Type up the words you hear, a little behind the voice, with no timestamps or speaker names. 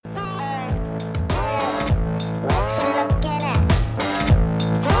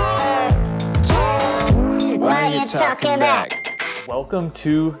Talking Back. Welcome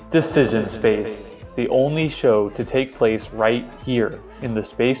to Decision Space, the only show to take place right here in the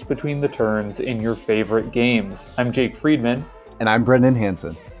space between the turns in your favorite games. I'm Jake Friedman. And I'm Brendan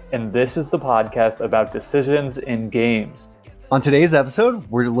Hansen. And this is the podcast about decisions in games. On today's episode,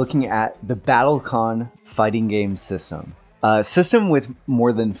 we're looking at the BattleCon fighting game system. A system with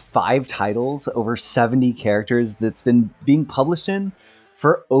more than 5 titles, over 70 characters that's been being published in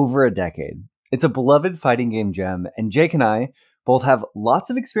for over a decade. It's a beloved fighting game gem, and Jake and I both have lots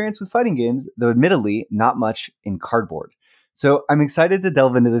of experience with fighting games, though admittedly not much in cardboard. So I'm excited to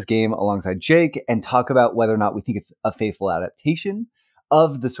delve into this game alongside Jake and talk about whether or not we think it's a faithful adaptation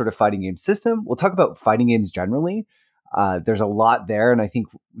of the sort of fighting game system. We'll talk about fighting games generally. There's a lot there, and I think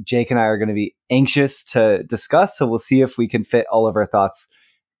Jake and I are going to be anxious to discuss, so we'll see if we can fit all of our thoughts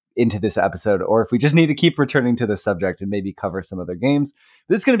into this episode, or if we just need to keep returning to the subject and maybe cover some other games.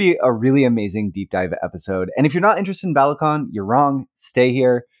 This is going to be a really amazing deep dive episode, and if you're not interested in BattleCon, you're wrong. Stay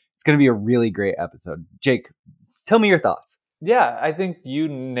here. It's going to be a really great episode. Jake, tell me your thoughts. Yeah, I think you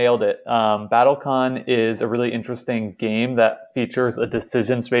nailed it. BattleCon is a really interesting game that features a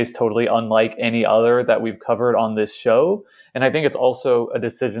decision space totally unlike any other that we've covered on this show. And I think it's also a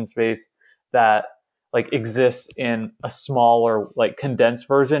decision space that exists in a smaller, condensed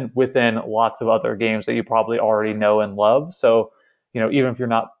version within lots of other games that you probably already know and love. So, even if you're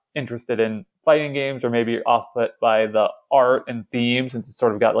not interested in fighting games, or maybe you're off put by the art and themes, since it's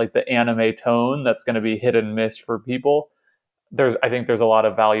sort of got the anime tone that's going to be hit and miss for people, I think there's a lot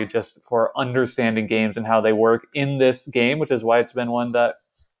of value just for understanding games and how they work in this game, which is why it's been one that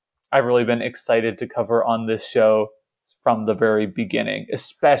I've really been excited to cover on this show from the very beginning,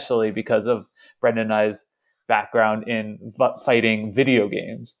 especially because of Brendan and I's background in fighting video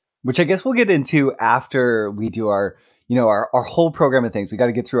games. Which I guess we'll get into after we do our whole program of things. We got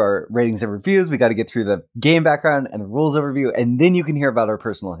to get through our ratings and reviews. We got to get through the game background and the rules overview, and then you can hear about our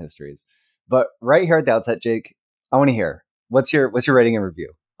personal histories. But right here at the outset, Jake, I want to hear, what's your rating and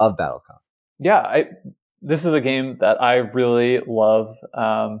review of BattleCon? Yeah, this is a game that I really love.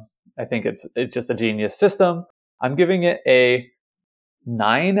 I think it's just a genius system. I'm giving it a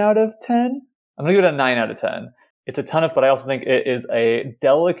 9 out of 10. I'm going to give it a 9 out of 10. It's a ton of fun. I also think it is a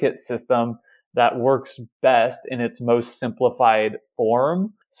delicate system that works best in its most simplified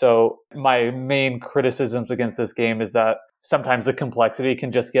form. So my main criticisms against this game is that sometimes the complexity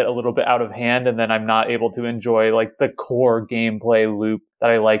can just get a little bit out of hand, and then I'm not able to enjoy the core gameplay loop that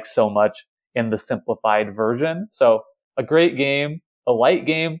I like so much in the simplified version. So a great game, a light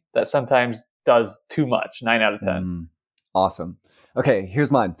game that sometimes does too much. 9 out of 10. Awesome. Okay, here's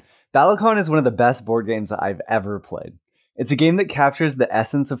mine. BattleCon is one of the best board games I've ever played. It's a game that captures the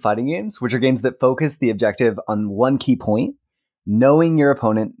essence of fighting games, which are games that focus the objective on one key point, knowing your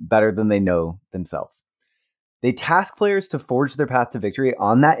opponent better than they know themselves. They task players to forge their path to victory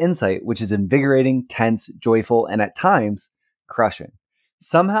on that insight, which is invigorating, tense, joyful, and at times, crushing.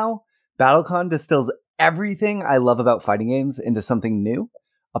 Somehow, BattleCon distills everything I love about fighting games into something new.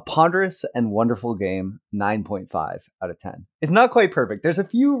 A ponderous and wonderful game, 9.5 out of 10. It's not quite perfect. There's a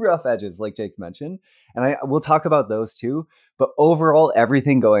few rough edges, like Jake mentioned, and we'll talk about those too. But overall,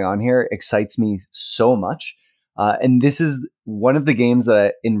 everything going on here excites me so much. And this is one of the games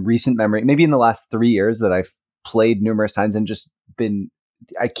that in recent memory, maybe in the last 3 years, that I've played numerous times and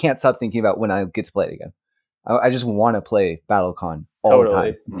I can't stop thinking about when I get to play it again. I just want to play BattleCon all the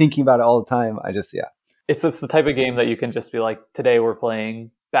time. Thinking about it all the time. It's the type of game that you can just be like, today we're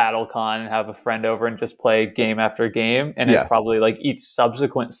playing BattleCon, and have a friend over and just play game after game. And it's probably each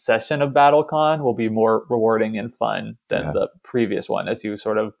subsequent session of BattleCon will be more rewarding and fun than the previous one, as you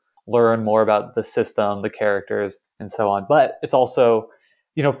sort of learn more about the system, the characters, and so on. But it's also,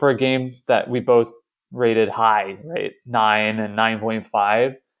 for a game that we both rated high, right? 9 and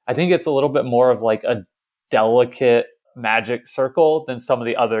 9.5. I think it's a little bit more of a delicate magic circle than some of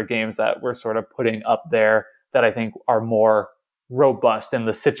the other games that we're sort of putting up there that I think are more robust in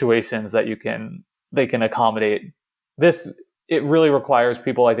the situations that they can accommodate. It really requires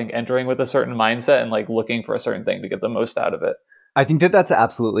people, I think, entering with a certain mindset and like looking for a certain thing to get the most out of it. I think that that's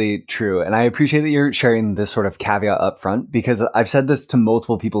absolutely true. And I appreciate that you're sharing this sort of caveat up front, because I've said this to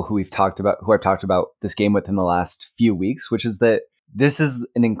multiple people who I've talked about this game with in the last few weeks, which is that this is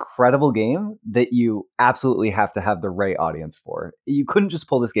an incredible game that you absolutely have to have the right audience for. You couldn't just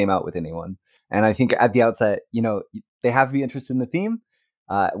pull this game out with anyone. And I think at the outset, they have to be interested in the theme,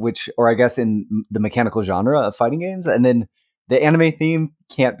 or I guess in the mechanical genre of fighting games. And then the anime theme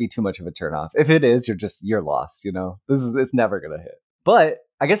can't be too much of a turnoff. If it is, you're lost, it's never going to hit. But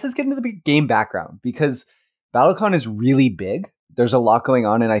I guess let's get into the game background, because BattleCon is really big. There's a lot going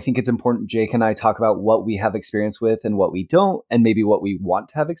on, and I think it's important Jake and I talk about what we have experience with and what we don't, and maybe what we want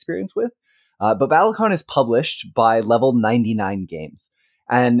to have experience with. But BattleCon is published by Level 99 Games,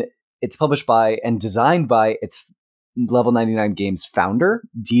 and it's published by and designed by its Level 99 Games founder,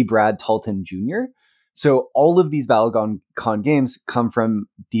 D. Brad Talton Jr. So all of these BattleCon games come from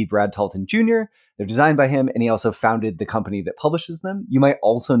D. Brad Talton Jr. They're designed by him, and he also founded the company that publishes them. You might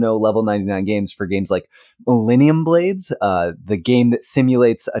also know Level 99 Games for games like Millennium Blades, the game that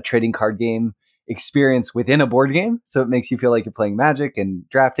simulates a trading card game experience within a board game. So it makes you feel like you're playing Magic and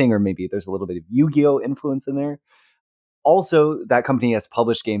drafting, or maybe there's a little bit of Yu-Gi-Oh! Influence in there. Also, that company has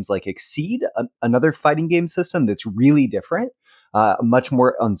published games like Exceed, another fighting game system that's really different, much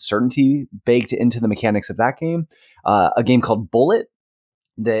more uncertainty baked into the mechanics of that game. A game called Bullet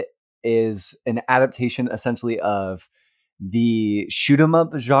that is an adaptation essentially of the shoot 'em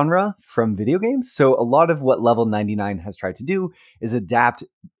up genre from video games. So a lot of what Level 99 has tried to do is adapt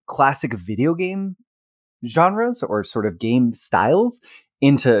classic video game genres or sort of game styles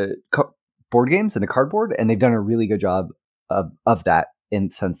into board games and a cardboard, and they've done a really good job of that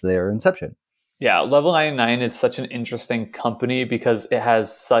since their inception. Yeah, Level 99 is such an interesting company because it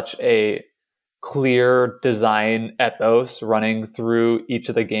has such a clear design ethos running through each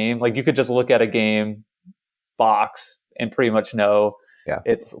of the game. Like you could just look at a game box and pretty much know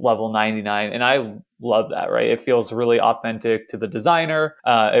it's Level 99. And I love that, right? It feels really authentic to the designer.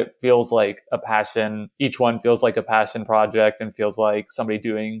 It feels like a passion. Each one feels like a passion project and feels like somebody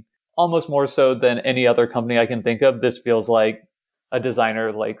doing almost more so than any other company I can think of. This feels like a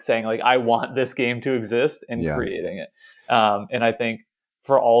designer like saying like, I want this game to exist and creating it. And I think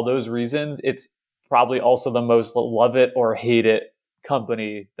for all those reasons, it's probably also the most love it or hate it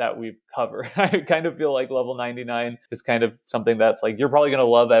company that we've covered. I kind of feel like Level 99 is kind of something that's like, you're probably going to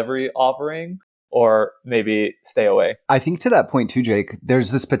love every offering or maybe stay away. I think to that point too, Jake,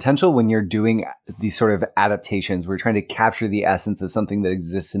 there's this potential when you're doing these sort of adaptations, we're trying to capture the essence of something that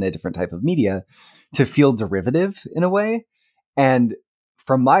exists in a different type of media to feel derivative in a way. And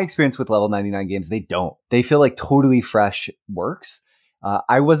from my experience with Level 99 games, they don't. They feel like totally fresh works.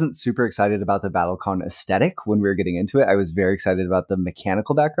 I wasn't super excited about the BattleCon aesthetic when we were getting into it. I was very excited about the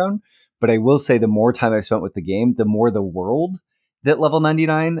mechanical background. But I will say the more time I've spent with the game, the more the world that Level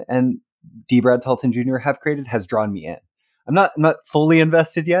 99 and D. Brad Talton Jr. have created has drawn me in. I'm not fully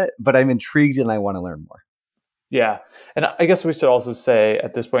invested yet, but I'm intrigued and I want to learn more. Yeah. And I guess we should also say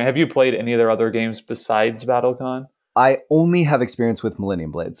at this point, have you played any of their other games besides BattleCon? I only have experience with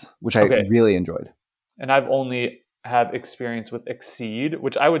Millennium Blades, which I really enjoyed. And I've only have experience with Exceed,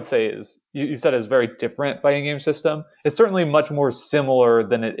 which I would say is, you said is very different fighting game system. It's certainly much more similar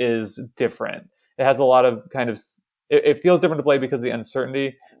than it is different. It has a lot of kind of, it feels different to play because of the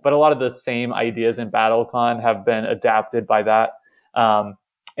uncertainty, but a lot of the same ideas in BattleCon have been adapted by that. And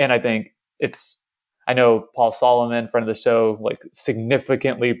I think I know Paul Solomon, friend of the show, like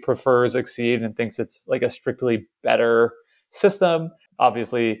significantly prefers Exceed and thinks it's like a strictly better system.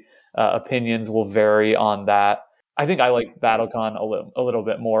 Obviously, opinions will vary on that. I think I like BattleCon a little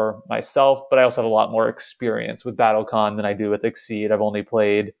bit more myself, but I also have a lot more experience with BattleCon than I do with Exceed. I've only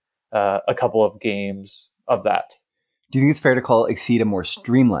played a couple of games of that. Do you think it's fair to call Exceed a more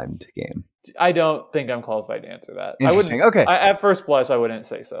streamlined game? I don't think I'm qualified to answer that. Interesting. Okay. At first blush, I wouldn't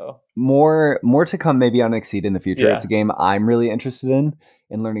say so. More to come maybe on Exceed in the future. Yeah. It's a game I'm really interested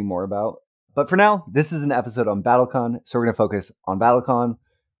in learning more about. But for now, this is an episode on BattleCon, so we're going to focus on BattleCon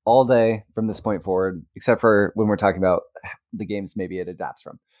all day from this point forward, except for when we're talking about the games maybe it adapts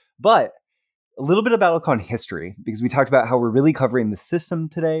from. But a little bit of BattleCon history, because we talked about how we're really covering the system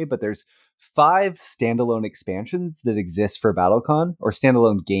today, but there's 5 standalone expansions that exist for BattleCon, or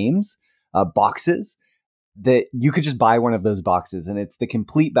standalone games, boxes, that you could just buy one of those boxes, and it's the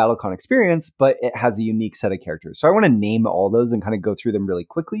complete BattleCon experience, but it has a unique set of characters. So I want to name all those and kind of go through them really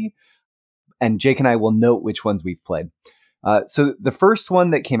quickly, and Jake and I will note which ones we've played. So the first one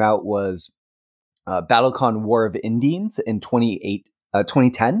that came out was BattleCon War of Indians in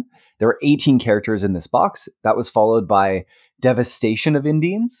 2010. There were 18 characters in this box. That was followed by Devastation of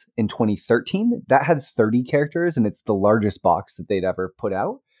Indians in 2013. That had 30 characters, and it's the largest box that they'd ever put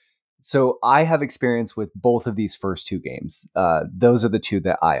out. So I have experience with both of these first 2 games. Those are the 2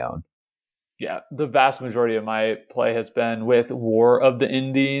 that I own. Yeah, the vast majority of my play has been with War of the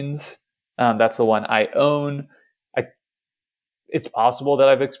Indians. That's the one I own. It's possible that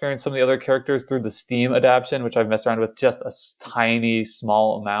I've experienced some of the other characters through the Steam adaptation, which I've messed around with just a tiny,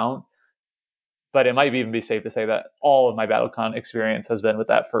 small amount. But it might even be safe to say that all of my BattleCon experience has been with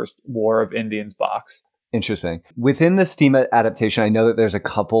that first War of Indians box. Interesting. Within the Steam adaptation, I know that there's a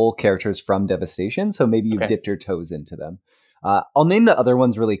couple characters from Devastation, so maybe you've dipped your toes into them. I'll name the other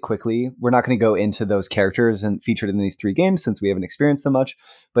ones really quickly. We're not going to go into those characters and featured in these 3 games since we haven't experienced them much.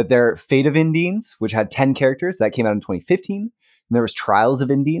 But they're Fate of Indians, which had 10 characters. That came out in 2015. And there was Trials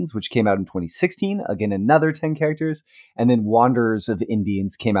of Indians, which came out in 2016. Again, another 10 characters. And then Wanderers of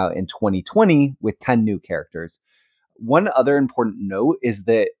Indians came out in 2020 with 10 new characters. One other important note is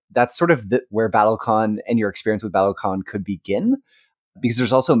that that's sort of where BattleCon and your experience with BattleCon could begin. Because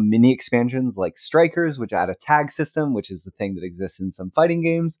there's also mini expansions like Strikers, which add a tag system, which is the thing that exists in some fighting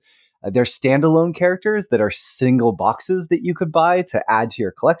games. There's standalone characters that are single boxes that you could buy to add to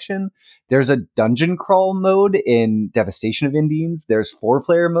your collection. There's a dungeon crawl mode in Devastation of Indians. There's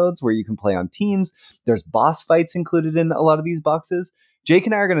 4-player modes where you can play on teams. There's boss fights included in a lot of these boxes. Jake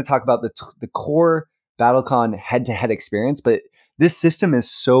and I are going to talk about the core BattleCon head-to-head experience, but this system is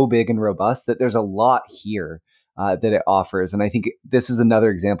so big and robust that there's a lot here that it offers. And I think this is another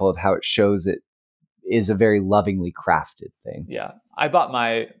example of how it shows it is a very lovingly crafted thing. Yeah. I bought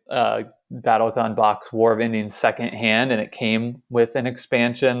my BattleCon box War of Indians secondhand, and it came with an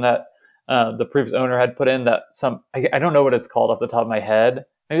expansion that the previous owner had put in that I don't know what it's called off the top of my head.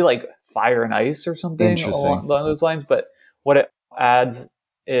 Maybe like Fire and Ice or something along those lines. But what it adds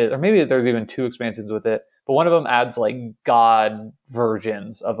is, or maybe there's even 2 expansions with it, but one of them adds like god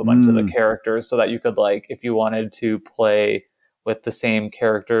versions of a bunch of the characters so that you could, like, if you wanted to play with the same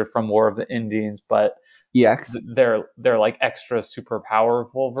character from War of the Indians, but EX, they're like extra super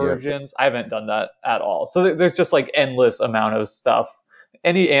powerful versions. Yep. I haven't done that at all. So there's just like endless amount of stuff.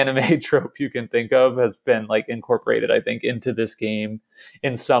 Any anime trope you can think of has been like incorporated, I think, into this game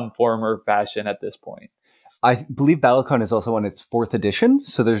in some form or fashion at this point. I believe BattleCon is also on its 4th edition,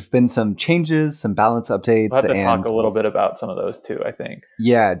 so there's been some changes, some balance updates. We'll have to talk a little bit about some of those too, I think.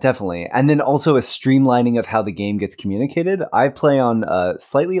 Yeah, definitely. And then also a streamlining of how the game gets communicated. I play on a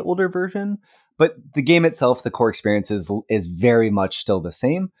slightly older version, but the game itself, the core experience is very much still the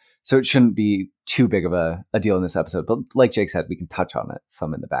same, so it shouldn't be too big of a deal in this episode. But like Jake said, we can touch on it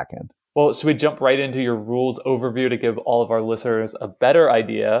some in the back end. Well, should we jump right into your rules overview to give all of our listeners a better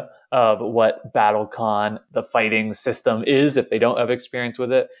idea of what BattleCon, the fighting system, is if they don't have experience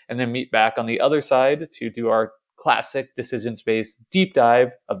with it, and then meet back on the other side to do our classic decision space deep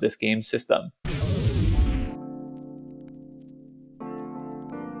dive of this game system.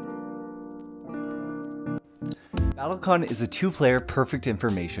 BattleCon is a 2-player perfect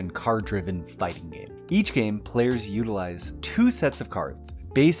information card-driven fighting game. Each game, players utilize 2 sets of cards,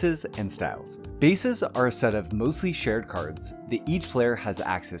 bases and styles. Bases are a set of mostly shared cards that each player has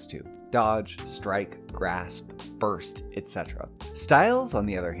access to: dodge, strike, grasp, burst, etc. Styles, on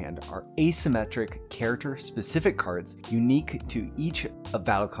the other hand, are asymmetric, character-specific cards unique to each of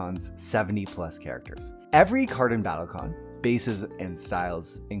BattleCon's 70+ characters. Every card in BattleCon, bases and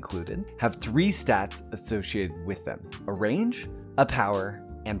styles included, have 3 stats associated with them: a range, a power,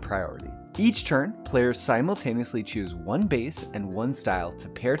 and priority. Each turn, players simultaneously choose 1 base and 1 style to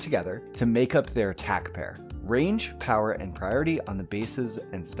pair together to make up their attack pair. Range, power, and priority on the bases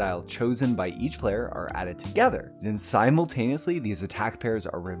and style chosen by each player are added together. Then simultaneously, these attack pairs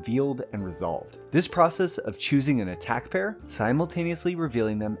are revealed and resolved. This process of choosing an attack pair, simultaneously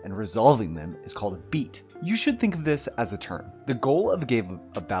revealing them, and resolving them is called a beat. You should think of this as a turn. The goal of a game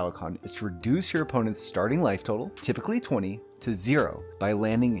of BattleCon is to reduce your opponent's starting life total, typically 20, to 0 by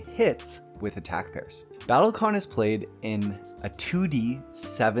landing hits with attack pairs. BattleCon is played in a 2D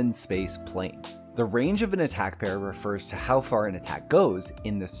 7-space plane. The range of an attack pair refers to how far an attack goes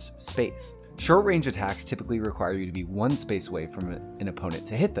in this space. Short-range attacks typically require you to be 1 space away from an opponent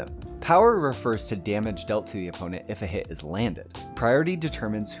to hit them. Power refers to damage dealt to the opponent if a hit is landed. Priority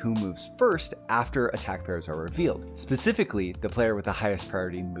determines who moves first after attack pairs are revealed. Specifically, the player with the highest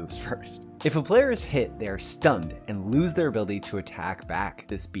priority moves first. If a player is hit, they are stunned and lose their ability to attack back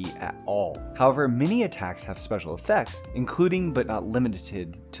this beat at all. However, many attacks have special effects, including but not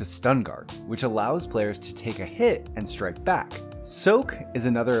limited to Stun Guard, which allows players to take a hit and strike back. Soak is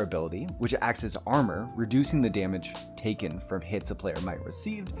another ability, which acts as armor, reducing the damage taken from hits a player might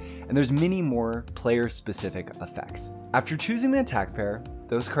receive, and there's many more player-specific effects. After choosing the attack pair,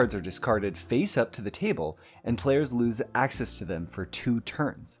 those cards are discarded face up to the table, and players lose access to them for 2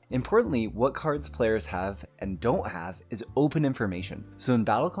 turns. Importantly, what cards players have and don't have is open information. So in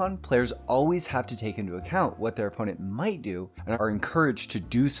BattleCon, players always have to take into account what their opponent might do and are encouraged to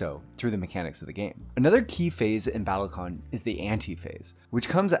do so through the mechanics of the game. Another key phase in BattleCon is the ante-phase, which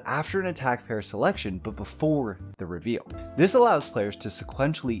comes after an attack pair selection but before the reveal. This allows players to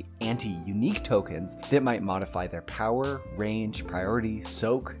sequentially ante unique tokens that might modify their power, range, priority,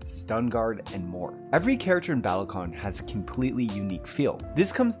 soak, stun guard, and more. Every character in Battlecon has a completely unique feel.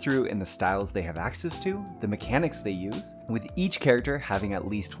 This comes through in the styles they have access to, the mechanics they use, with each character having at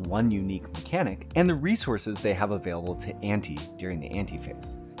least one unique mechanic, and the resources they have available to ante during the ante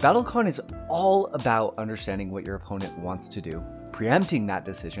phase. Battlecon is all about understanding what your opponent wants to do, preempting that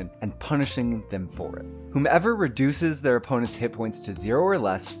decision, and punishing them for it. Whomever reduces their opponent's hit points to 0 or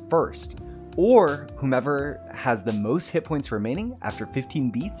less first, or whomever has the most hit points remaining after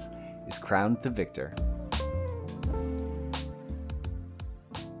 15 beats, is crowned the victor.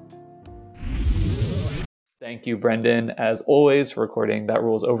 Thank you, Brendan, as always, for recording that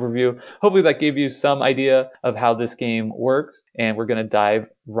rules overview. Hopefully that gave you some idea of how this game works, and we're going to dive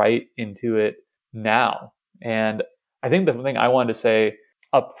right into it now. And I think the thing I wanted to say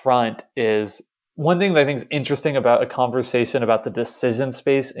up front is one thing that I think is interesting about a conversation about the decision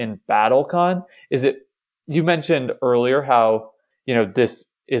space in BattleCon is you mentioned earlier how, this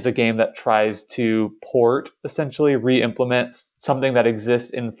is a game that tries to essentially re-implement something that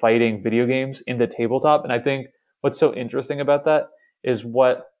exists in fighting video games into tabletop. And I think what's so interesting about that is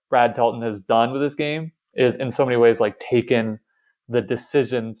what Brad Talton has done with this game is in so many ways like taken the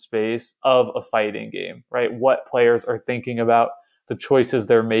decision space of a fighting game, right? What players are thinking about, the choices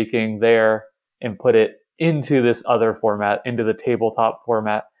they're making there, and put it into this other format, into the tabletop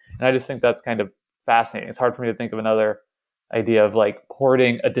format. And I just think that's kind of fascinating. It's hard for me to think of another idea of like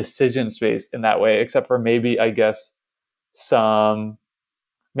porting a decision space in that way, except for maybe, I guess, some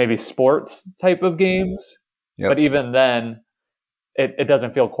maybe sports type of games. Yep. But even then, it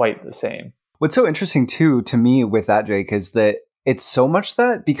doesn't feel quite the same. What's so interesting too to me with that, Jake, is that it's so much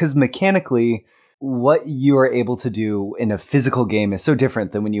that because mechanically, what you are able to do in a physical game is so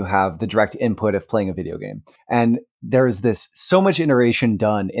different than when you have the direct input of playing a video game. And there's this so much iteration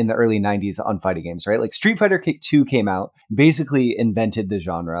done in the early 90s on fighting games, right? Like Street Fighter 2 came out, basically invented the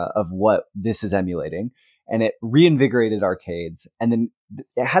genre of what this is emulating, and it reinvigorated arcades. And then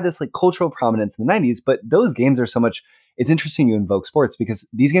it had this like cultural prominence in the 90s, but those games are so much, it's interesting you invoke sports because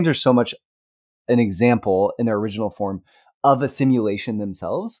these games are so much an example in their original form of a simulation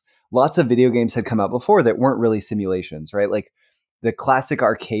themselves. Lots of video games had come out before that weren't really simulations, right? Like the classic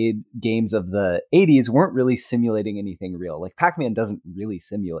arcade games of the 80s weren't really simulating anything real. Like Pac-Man doesn't really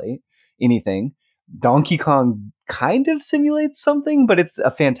simulate anything. Donkey Kong kind of simulates something, but it's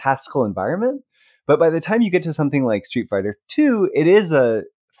a fantastical environment. But by the time you get to something like Street Fighter 2, it is a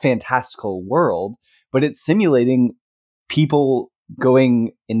fantastical world, but it's simulating people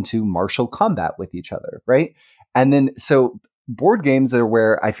going into martial combat with each other, right? And then so board games are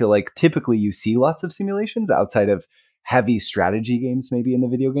where I feel like typically you see lots of simulations outside of heavy strategy games, maybe in the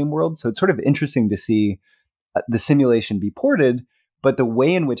video game world. So it's sort of interesting to see the simulation be ported, but the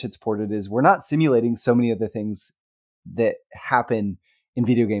way in which it's ported is we're not simulating so many of the things that happen in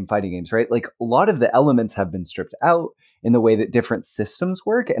video game fighting games, right? Like a lot of the elements have been stripped out in the way that different systems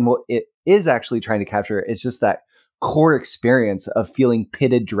work. And what it is actually trying to capture is just that core experience of feeling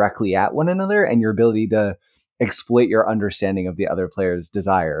pitted directly at one another and your ability to exploit your understanding of the other player's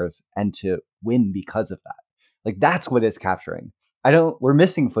desires and to win because of that. Like that's what it's capturing. We're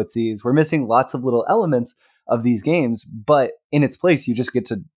missing footsies. We're missing lots of little elements of these games, but in its place, you just get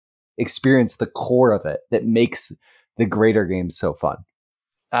to experience the core of it that makes the greater games so fun.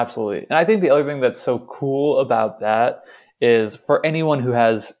 Absolutely. And I think the other thing that's so cool about that is for anyone who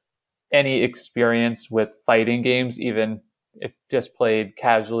has any experience with fighting games, even if just played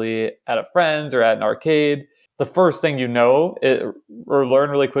casually at a friend's or at an arcade, the first thing or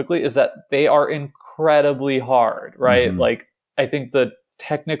learn really quickly is that they are incredibly hard, right? Mm-hmm. Like, I think the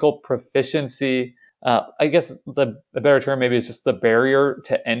technical proficiency, I guess the better term maybe is just the barrier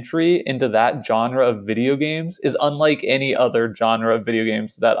to entry into that genre of video games is unlike any other genre of video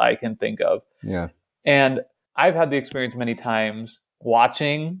games that I can think of. Yeah. And I've had the experience many times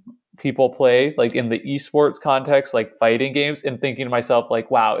watching people play, like in the esports context, like fighting games, and thinking to myself, like,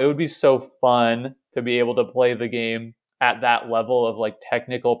 wow, it would be so fun to be able to play the game at that level of like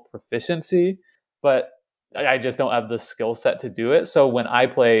technical proficiency, but I just don't have the skill set to do it. So when I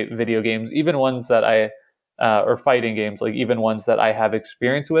play video games, even ones that or fighting games, like even ones that I have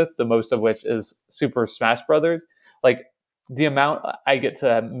experience with, the most of which is Super Smash Brothers, like the amount I get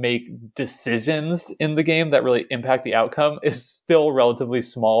to make decisions in the game that really impact the outcome is still relatively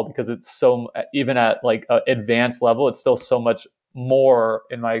small because it's so, even at like an advanced level, it's still so much more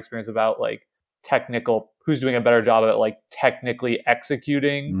in my experience about like technical, who's doing a better job at like technically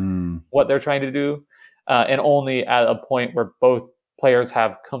executing what they're trying to do. And only at a point where both players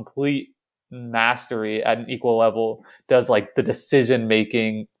have complete mastery at an equal level does like the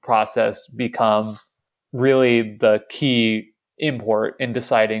decision-making process become really the key import in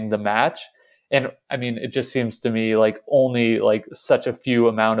deciding the match. And I mean, it just seems to me like only like such a few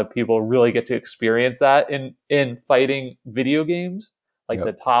amount of people really get to experience that in fighting video games, like the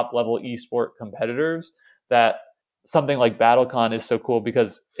Yep. top level esport competitors, that something like BattleCon is so cool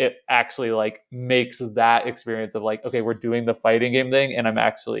because it actually like makes that experience of like, okay, we're doing the fighting game thing and I'm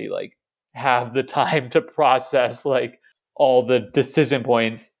actually like have the time to process like all the decision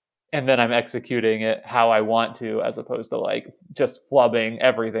points and then I'm executing it how I want to, as opposed to like just flubbing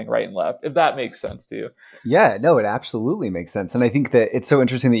everything right and left, if that makes sense to you. Yeah, no, it absolutely makes sense. And I think that it's so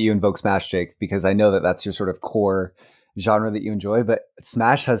interesting that you invoke Smash, Jake, because I know that that's your sort of core genre that you enjoy, but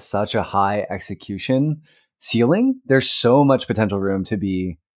Smash has such a high execution ceiling. There's so much potential room to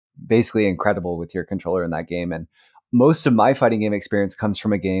be basically incredible with your controller in that game. And most of my fighting game experience comes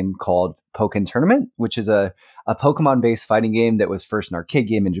from a game called Pokken Tournament, which is a Pokemon based fighting game that was first an arcade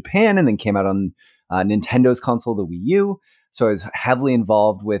game in Japan and then came out on Nintendo's console, the Wii U. So I was heavily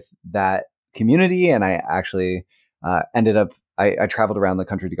involved with that community, and I actually ended up, I traveled around the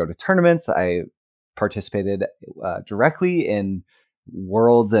country to go to tournaments. I participated directly in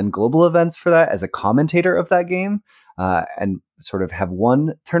worlds and global events for that as a commentator of that game, and sort of have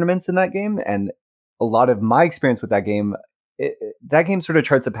won tournaments in that game. And a lot of my experience with that game, that game sort of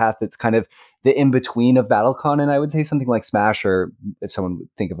charts a path that's kind of the in between of BattleCon, and I would say something like Smash, or if someone would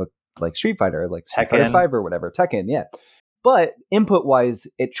think of a like Street Fighter, like Street Fighter 5 or whatever, Tekken, yeah. But input wise,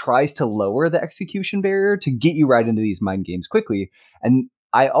 it tries to lower the execution barrier to get you right into these mind games quickly. And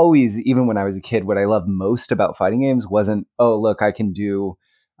I always, even when I was a kid, what I loved most about fighting games wasn't, oh, look, I can do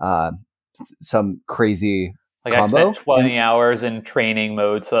some crazy like combo. I spent 20 hours in training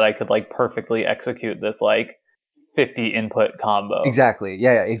mode so that I could like perfectly execute this like 50 input combo. Exactly.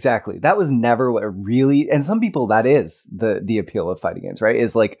 Yeah, exactly. That was never what really, and some people, that is the appeal of fighting games, right?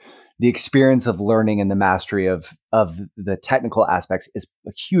 Is like the experience of learning and the mastery of the technical aspects is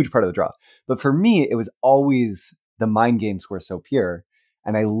a huge part of the draw. But for me, it was always the mind games were so pure,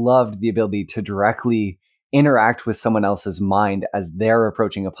 and I loved the ability to directly interact with someone else's mind as they're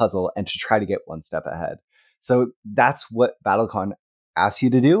approaching a puzzle and to try to get one step ahead. So that's what BattleCon asks you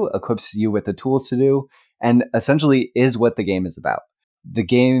to do, equips you with the tools to do, and essentially is what the game is about. The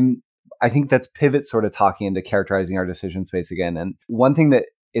game, I think that's Pivot sort of talking into characterizing our decision space again. And one thing that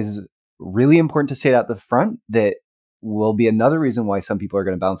is really important to state out the front that will be another reason why some people are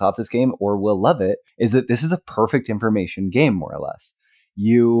going to bounce off this game or will love it is that this is a perfect information game, more or less.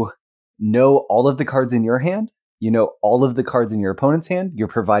 You know all of the cards in your hand. You know all of the cards in your opponent's hand. You're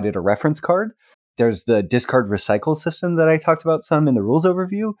provided a reference card. There's the discard recycle system that I talked about some in the rules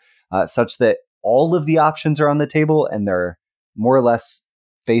overview, such that all of the options are on the table and they're more or less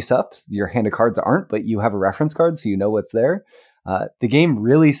face up. Your hand of cards aren't, but you have a reference card, so you know what's there. The game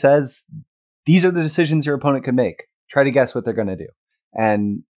really says these are the decisions your opponent can make. Try to guess what they're going to do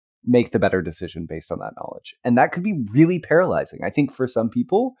and make the better decision based on that knowledge. And that could be really paralyzing. I think for some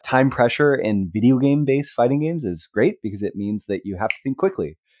people, time pressure in video game based fighting games is great because it means that you have to think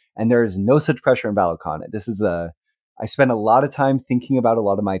quickly. And there is no such pressure in BattleCon. I spend a lot of time thinking about a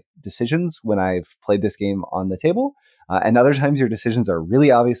lot of my decisions when I've played this game on the table. And other times your decisions are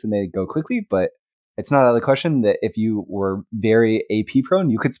really obvious and they go quickly, but it's not out of the question that if you were very AP prone,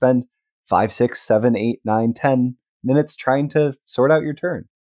 you could spend 5, 6, 7, 8, 9, 10 minutes trying to sort out your turn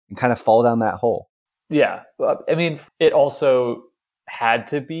and kind of fall down that hole. Yeah. I mean, it also had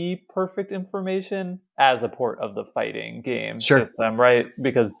to be perfect information as a port of the fighting game system, right?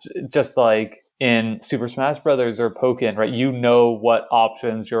 Because just like in Super Smash Brothers or Pokken, right, you know what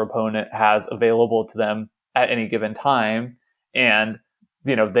options your opponent has available to them at any given time, and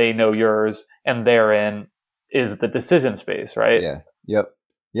you know they know yours, and therein is the decision space, right? Yeah. Yep.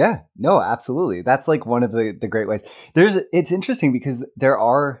 Yeah. No, absolutely. That's like one of the great ways. It's interesting because there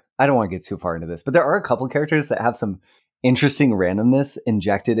are, I don't want to get too far into this, but there are a couple characters that have some interesting randomness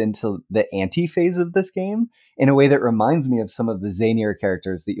injected into the anti-phase of this game in a way that reminds me of some of the zanier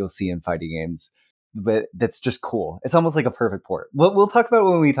characters that you'll see in fighting games. But that's just cool. It's almost like a perfect port. We'll talk about it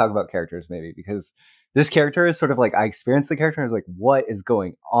when we talk about characters, maybe, because this character is sort of like, I experienced the character and I was like, what is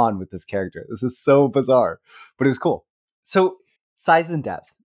going on with this character? This is so bizarre, but it was cool. So size and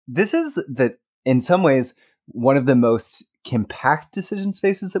depth. This is in some ways, one of the most compact decision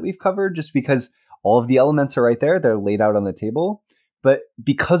spaces that we've covered, just because all of the elements are right there. They're laid out on the table. But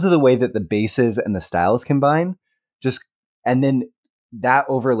because of the way that the bases and the styles combine, and then that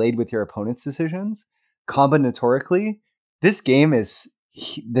overlaid with your opponent's decisions, combinatorically, this game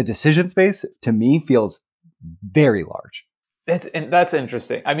the decision space, to me, feels very large. That's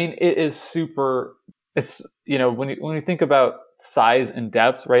interesting. I mean, it is super. It's, when you think about size and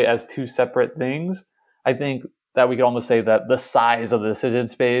depth, right, as two separate things, I think that we could almost say that the size of the decision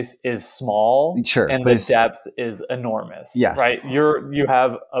space is small, Sure, and but the depth is enormous. Yes. Right? You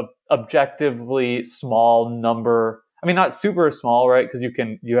have a objectively small number. I mean, not super small, right? Because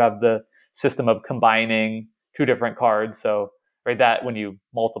you have the system of combining two different cards. So, right, that when you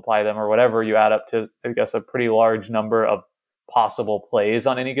multiply them or whatever, you add up to, I guess, a pretty large number of possible plays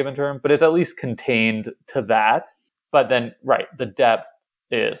on any given turn. But it's at least contained to that. But then, right, the depth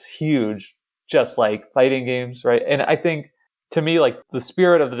is huge, just like fighting games, right? And I think, to me, like, the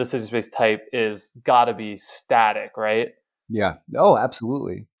spirit of the decision space type is got to be static, right? Yeah. Oh,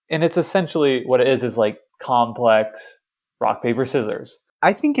 absolutely. And it's essentially what it is like complex rock, paper, scissors.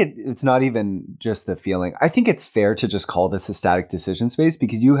 I think it's not even just the feeling. I think it's fair to just call this a static decision space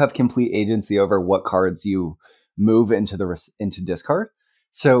because you have complete agency over what cards you move into discard.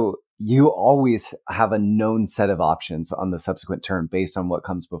 So you always have a known set of options on the subsequent turn based on what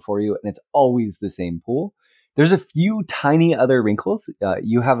comes before you, and it's always the same pool. There's a few tiny other wrinkles.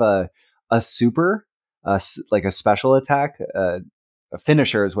 You have a super, like a special attack, a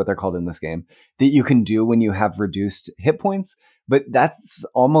finisher is what they're called in this game, that you can do when you have reduced hit points. But that's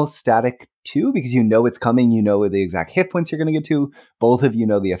almost static too, because you know it's coming. You know the exact hit points you're going to get to. Both of you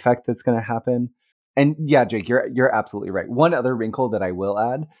know the effect that's going to happen. And yeah, Jake, you're absolutely right. One other wrinkle that I will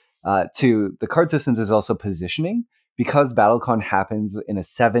add to the card systems is also positioning. Because BattleCon happens in a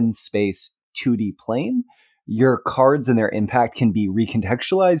 7-space 2D plane, your cards and their impact can be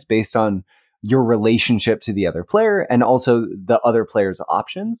recontextualized based on your relationship to the other player and also the other player's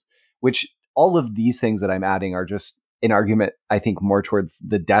options, which all of these things that I'm adding are just an argument, I think, more towards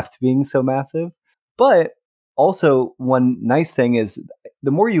the depth being so massive. But also, one nice thing is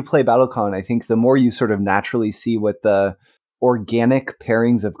the more you play BattleCon, I think the more you sort of naturally see what the organic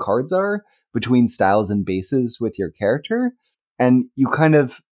pairings of cards are between styles and bases with your character. And you kind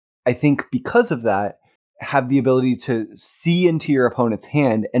of, I think because of that, have the ability to see into your opponent's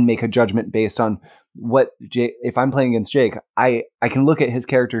hand and make a judgment based on what if I'm playing against Jake, I can look at his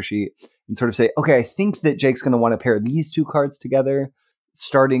character sheet and sort of say, okay, I think that Jake's going to want to pair these two cards together.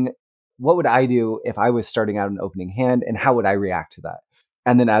 What would I do if I was starting out an opening hand, and how would I react to that?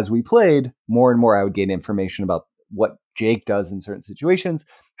 And then as we played, more and more I would gain information about what Jake does in certain situations,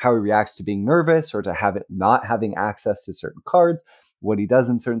 how he reacts to being nervous or to not having access to certain cards, what he does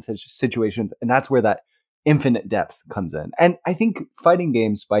in certain situations. And that's where that infinite depth comes in. And I think fighting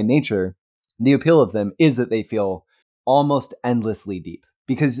games by nature, the appeal of them is that they feel almost endlessly deep,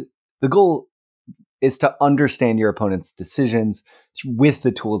 because the goal is to understand your opponent's decisions with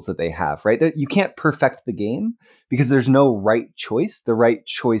the tools that they have, right? You can't perfect the game because there's no right choice. The right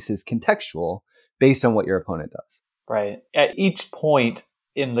choice is contextual based on what your opponent does. Right. At each point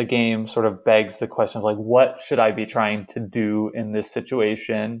in the game sort of begs the question of like, what should I be trying to do in this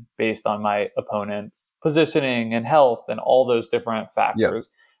situation based on my opponent's positioning and health and all those different factors,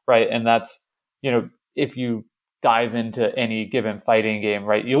 right? And that's, if you dive into any given fighting game,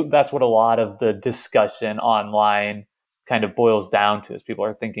 right, that's what a lot of the discussion online kind of boils down to, is people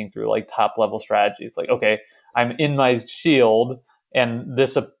are thinking through like top level strategies. Like, okay, I'm in my shield and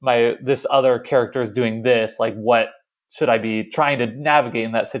this other character is doing this, like what should I be trying to navigate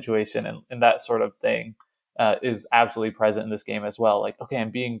in that situation? And that sort of thing is absolutely present in this game as well. Like, okay, I'm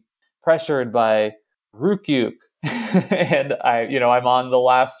being pressured by Ryukyu and I'm on the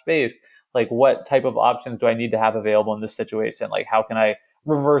last space. Like, what type of options do I need to have available in this situation? Like, how can I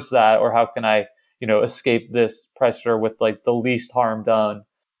reverse that? Or how can I, escape this pressure with like the least harm done?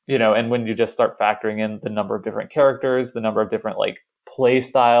 And when you just start factoring in the number of different characters, the number of different like play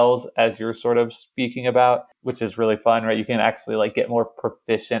styles, as you're sort of speaking about, which is really fun, right? You can actually like get more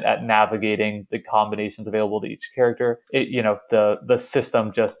proficient at navigating the combinations available to each character. The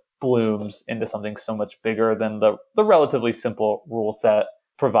system just blooms into something so much bigger than the relatively simple rule set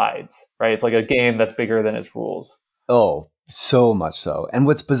provides, right? It's like a game that's bigger than its rules. Oh, so much so. And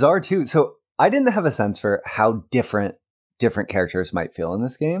what's bizarre too, so I didn't have a sense for how different characters might feel in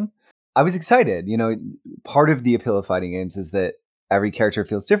this game. I was excited. Part of the appeal of fighting games is that every character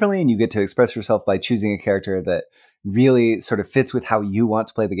feels differently and you get to express yourself by choosing a character that really sort of fits with how you want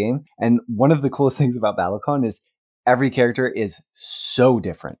to play the game. And one of the coolest things about BattleCon is every character is so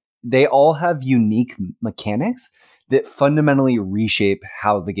different. They all have unique mechanics that fundamentally reshape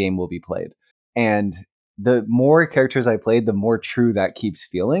how the game will be played. And the more characters I played, the more true that keeps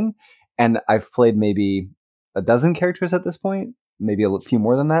feeling. And I've played maybe a dozen characters at this point, maybe a few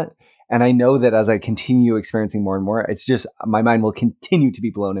more than that. And I know that as I continue experiencing more and more, it's just my mind will continue to be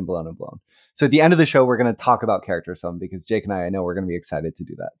blown and blown and blown. So at the end of the show, we're going to talk about characters some, because Jake and I know we're going to be excited to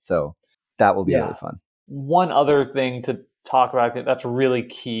do that. So that will be really fun. One other thing to talk about that's really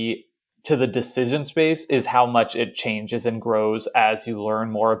key to the decision space is how much it changes and grows as you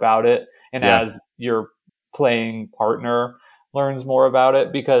learn more about it and as your playing partner learns more about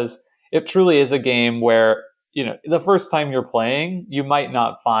it, because it truly is a game where, the first time you're playing, you might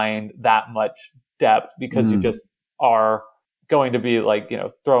not find that much depth because you just are going to be like,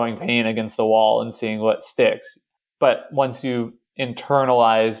 throwing paint against the wall and seeing what sticks. But once you've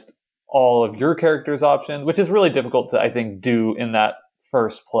internalized all of your character's options, which is really difficult to, I think, do in that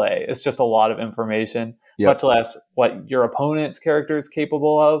first play. It's just a lot of information, much less what your opponent's character is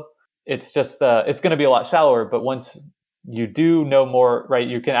capable of. It's just, it's going to be a lot shallower. But once you do know more, right,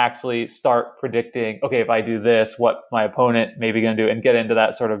 you can actually start predicting, okay, if I do this, what my opponent may be going to do, and get into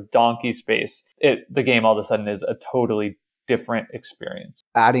that sort of donkey space. The game all of a sudden is a totally different experience.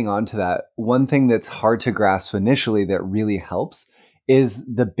 Adding on to that, one thing that's hard to grasp initially that really helps is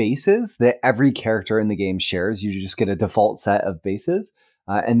the bases that every character in the game shares. You just get a default set of bases,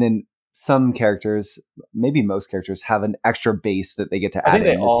 and then some characters, maybe most characters, have an extra base that they get to add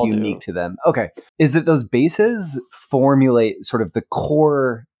in that's unique to them. Okay. Is that those bases formulate sort of the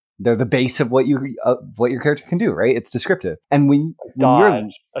core, they're the base of what your character can do, right? It's descriptive. And when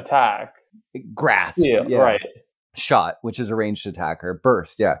dodge, attack, grasp, right. Shot, which is a ranged attack, or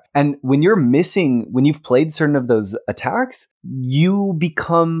burst, And when you've played certain of those attacks, you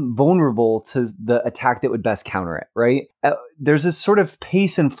become vulnerable to the attack that would best counter it, right? There's this sort of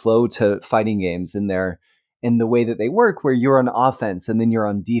pace and flow to fighting games in the way that they work, where you're on offense and then you're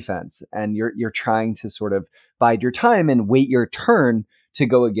on defense, and you're trying to sort of bide your time and wait your turn to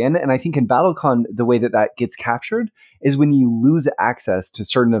go again. And I think in BattleCon, the way that gets captured is when you lose access to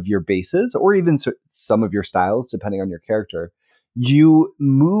certain of your bases, or even some of your styles, depending on your character, you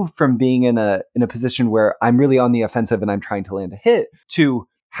move from being in a position where I'm really on the offensive and I'm trying to land a hit, to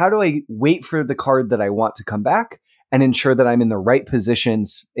how do I wait for the card that I want to come back and ensure that I'm in the right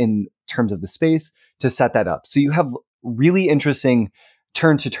positions in terms of the space to set that up. So you have really interesting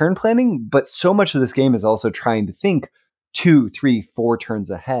turn-to-turn planning, but so much of this game is also trying to think 2, 3, 4 turns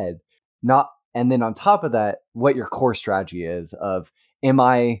ahead. And then on top of that, what your core strategy is of, am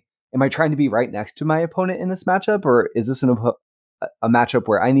I trying to be right next to my opponent in this matchup, or is this a matchup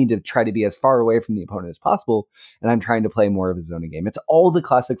where I need to try to be as far away from the opponent as possible, and I'm trying to play more of a zoning game? It's all the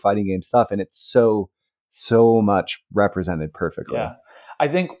classic fighting game stuff, and it's so much represented perfectly. Yeah. I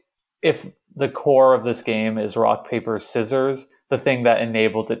think if the core of this game is rock, paper, scissors, the thing that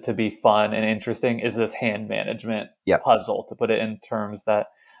enables it to be fun and interesting is this hand management puzzle, to put it in terms that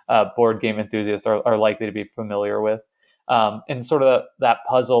board game enthusiasts are likely to be familiar with. And sort of that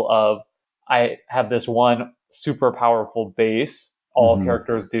puzzle of, I have this one super powerful base, all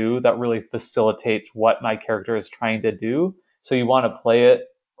characters do, that really facilitates what my character is trying to do. So you want to play it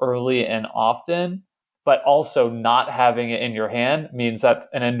early and often, but also not having it in your hand means that's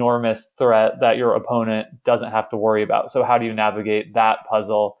an enormous threat that your opponent doesn't have to worry about. So how do you navigate that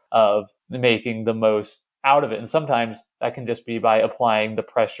puzzle of making the most out of it? And sometimes that can just be by applying the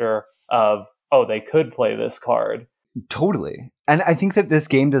pressure of, oh, they could play this card. Totally. And I think that this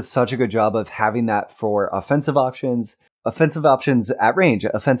game does such a good job of having that for offensive options at range,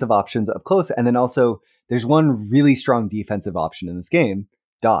 offensive options up close. And then also there's one really strong defensive option in this game,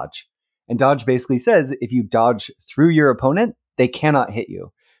 dodge. And dodge basically says, if you dodge through your opponent, they cannot hit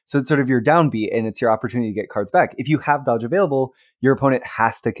you. So it's sort of your downbeat, and it's your opportunity to get cards back. If you have dodge available, your opponent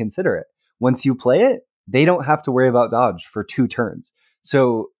has to consider it. Once you play it, they don't have to worry about dodge for 2 turns.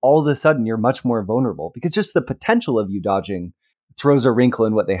 So all of a sudden, you're much more vulnerable, because just the potential of you dodging throws a wrinkle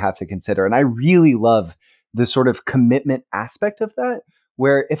in what they have to consider. And I really love the sort of commitment aspect of that,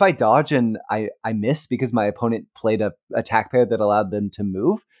 where if I dodge and I miss because my opponent played a attack pair that allowed them to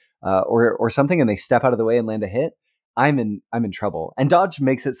move, or something, and they step out of the way and land a hit, I'm in trouble. And dodge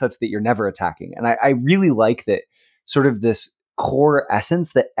makes it such that you're never attacking. And I really like that sort of this core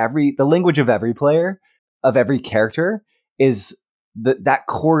essence that the language of every player, of every character, is that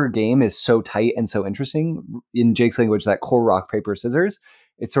core game is so tight and so interesting. In Jake's language, that core rock, paper, scissors,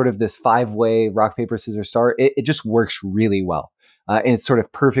 it's sort of this 5-way rock, paper, scissors start. It just works really well. And it's sort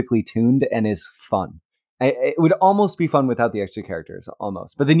of perfectly tuned and is fun. It would almost be fun without the extra characters,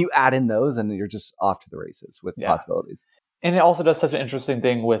 almost. But then you add in those and you're just off to the races with possibilities. And it also does such an interesting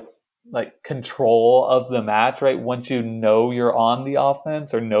thing with like control of the match, right? Once you know you're on the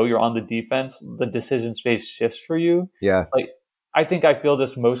offense or know you're on the defense, the decision space shifts for you. Yeah. Like, I think I feel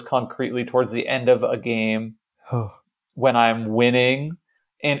this most concretely towards the end of a game when I'm winning.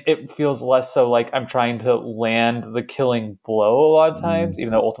 And it feels less so like I'm trying to land the killing blow a lot of times,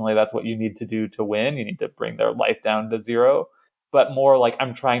 even though ultimately that's what you need to do to win. You need to bring their life down to 0. but more like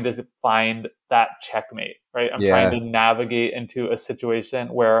I'm trying to find that checkmate, right? I'm trying Yeah. to navigate into a situation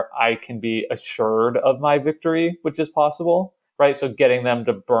where I can be assured of my victory, which is possible, right? So getting them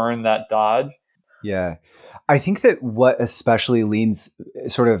to burn that dodge. Yeah. I think that what especially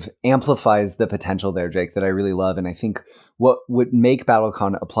sort of amplifies the potential there, Jake, that I really love, and I think what would make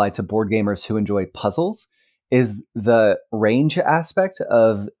BattleCon apply to board gamers who enjoy puzzles is the range aspect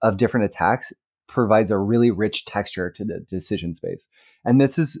of different attacks provides a really rich texture to the decision space. And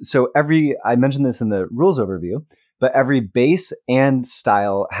this is so I mentioned this in the rules overview, but every base and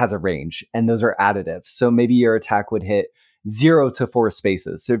style has a range, and those are additive. So maybe your attack would hit 0 to 4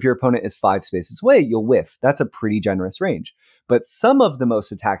 spaces. So if your opponent is 5 spaces away, you'll whiff. That's a pretty generous range. But some of the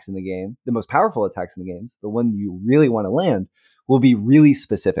most attacks in the game, the most powerful attacks in the games, the one you really want to land, will be really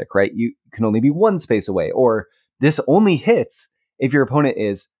specific, right? You can only be 1 space away, or this only hits if your opponent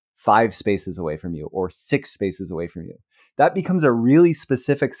is 5 spaces away from you or 6 spaces away from you. That becomes a really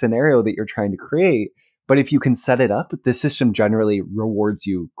specific scenario that you're trying to create. But if you can set it up, the system generally rewards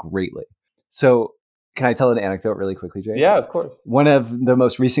you greatly. So can I tell an anecdote really quickly, Jay? Yeah, of course. One of the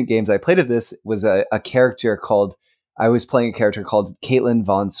most recent games I played of this was I was playing a character called Caitlin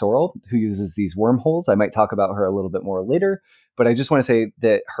Von Sorrel, who uses these wormholes. I might talk about her a little bit more later, but I just want to say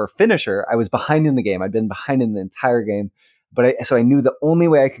that her finisher, I was behind in the game. I'd been behind in the entire game, so I knew the only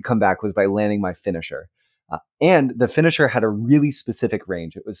way I could come back was by landing my finisher. And the finisher had a really specific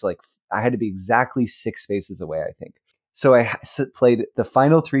range. It was like I had to be exactly 6 spaces away, I think. So I played the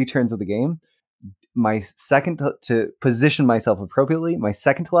final 3 turns of the game. My second to position myself appropriately, my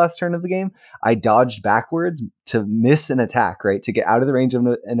second to last turn of the game, I dodged backwards to miss an attack, right? To get out of the range of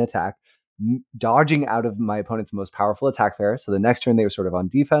an attack, dodging out of my opponent's most powerful attack pair. So the next turn they were sort of on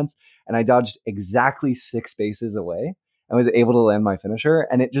defense, and I dodged exactly 6 spaces away and was able to land my finisher.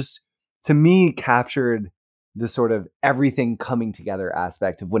 And it just, to me, captured the sort of everything coming together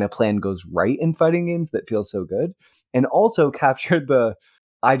aspect of when a plan goes right in fighting games that feels so good. And also captured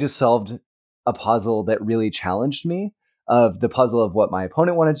I just solved a puzzle that really challenged me, of the puzzle of what my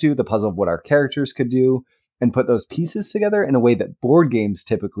opponent wanted to do, the puzzle of what our characters could do, and put those pieces together in a way that board games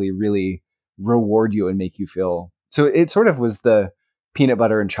typically really reward you and make you feel. So it sort of was the peanut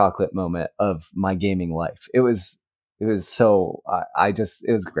butter and chocolate moment of my gaming life. It was so,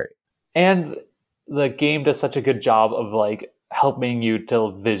 it was great. And the game does such a good job of like helping you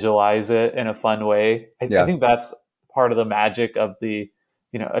to visualize it in a fun way. I think that's part of the magic of the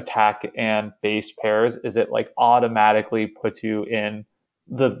attack and base pairs, is it like automatically puts you in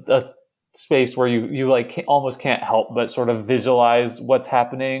the space where you like almost can't help but sort of visualize what's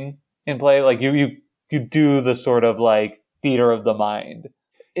happening in play. Like you do the sort of like theater of the mind.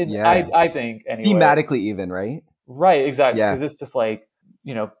 I think anyway. Thematically even, right? Right, exactly. Because it's just like,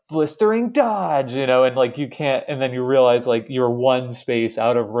 blistering dodge, and like you can't, and then you realize like you're 1 space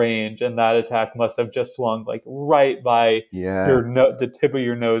out of range, and that attack must have just swung like right by the tip of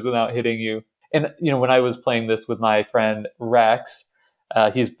your nose without hitting you. And when I was playing this with my friend Rex,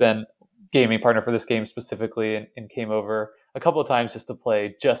 he's been gaming partner for this game specifically, and came over a couple of times just to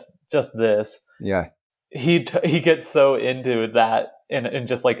play just this. Yeah, he gets so into that in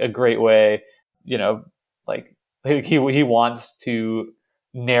just like a great way, like he wants to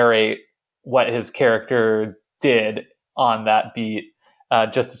narrate what his character did on that beat,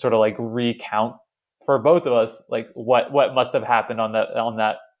 just to sort of like recount for both of us like what must have happened on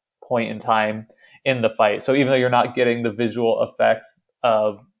that point in time in the fight. So even though you're not getting the visual effects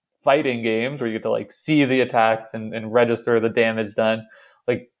of fighting games where you get to like see the attacks and register the damage done,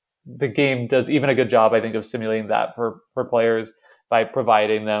 like the game does even a good job, I think, of simulating that for players by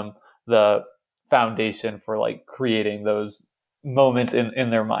providing them the foundation for like creating those moments in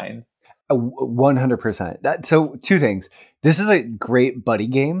their mind. 100%. So 2 things. This is a great buddy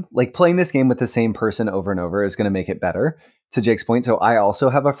game. Like playing this game with the same person over and over is going to make it better, to Jake's point. So I also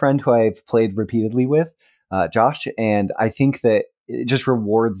have a friend who I've played repeatedly with, Josh, and I think that it just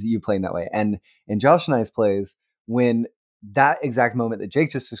rewards you playing that way. And in Josh and I's plays, when that exact moment that Jake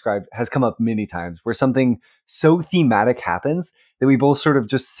just described has come up many times, where something so thematic happens that we both sort of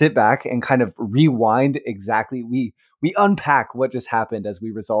just sit back and kind of rewind exactly. We unpack what just happened as we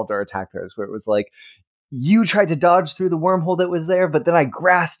resolved our attack pairs, where it was like, you tried to dodge through the wormhole that was there, but then I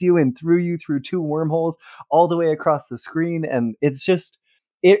grasped you and threw you through 2 wormholes all the way across the screen. And it's just,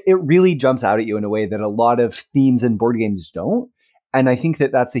 it really jumps out at you in a way that a lot of themes in board games don't. And I think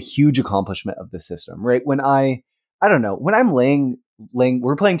that that's a huge accomplishment of the system, right? When I don't know, when I'm laying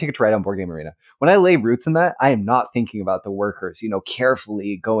we're playing Ticket to Ride on Board Game Arena. When I lay roots in that, I am not thinking about the workers,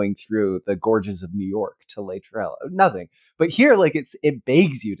 carefully going through the gorges of New York to lay trail. Nothing. But here, like it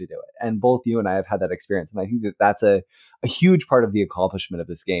begs you to do it. And both you and I have had that experience. And I think that that's a huge part of the accomplishment of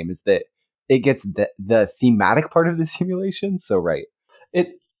this game is that it gets the thematic part of the simulation so right.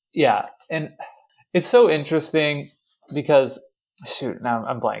 Yeah. And it's so interesting because shoot, now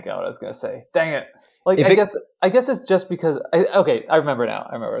I'm blanking out what I was going to say. Dang it. Like, I guess it's just because I remember now.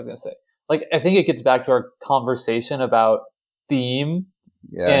 I remember what I was going to say. Like, I think it gets back to our conversation about theme.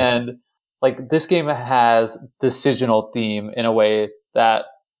 Yeah. And like this game has decisional theme in a way that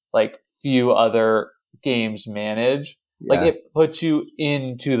like few other games manage. Yeah. Like it puts you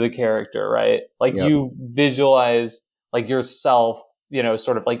into the character, right? Like you visualize like yourself,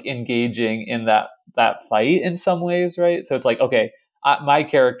 sort of like engaging in that fight in some ways, right? So it's like, okay, my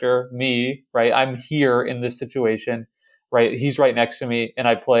character, me, right? I'm here in this situation, right? He's right next to me, and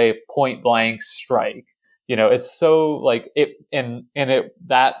I play point blank strike. It's so like it, and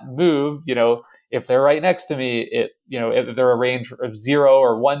that move, if they're right next to me, if they're a range of 0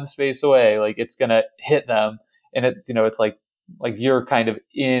 or 1 space away, like it's gonna hit them, and it's it's like you're kind of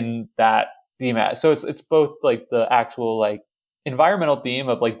in that theme. So it's both like the actual like environmental theme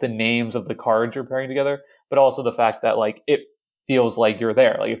of like the names of the cards you're pairing together, but also the fact that like it feels like you're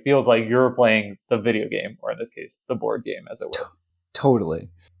there. Like it feels like you're playing the video game, or in this case, the board game, as it were. Totally.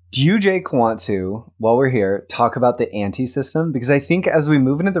 Do you, Jake, want to, while we're here, talk about the ante system? Because I think as we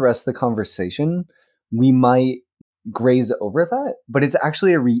move into the rest of the conversation, we might graze over that, but it's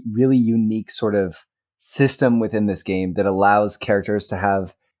actually a really unique sort of system within this game that allows characters to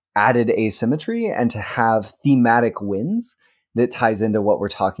have added asymmetry and to have thematic wins that ties into what we're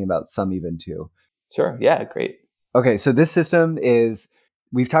talking about, some even too. Sure. Yeah, great. Okay, so this system is,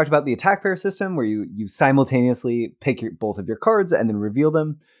 we've talked about the attack pair system where you simultaneously pick both of your cards and then reveal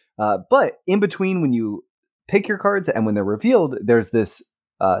them. But in between when you pick your cards and when they're revealed, there's this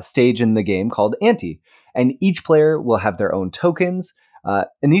stage in the game called ante. And each player will have their own tokens.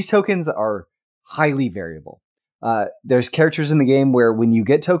 And these tokens are highly variable. There's characters in the game where when you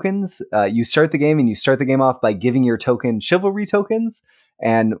get tokens, you start the game and you start the game off by giving your token chivalry tokens.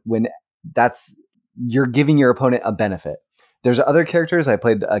 And when you're giving your opponent a benefit. There's other characters. I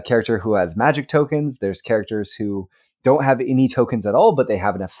played a character who has magic tokens. There's characters who don't have any tokens at all, but they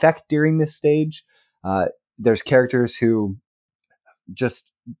have an effect during this stage. There's characters who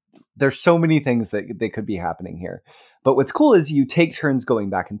there's so many things that they could be happening here. But what's cool is you take turns going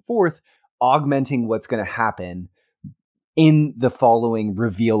back and forth, augmenting what's going to happen in the following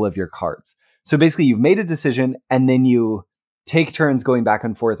reveal of your cards. So basically you've made a decision and then you take turns going back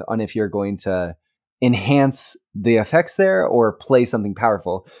and forth on if you're going to enhance the effects there or play something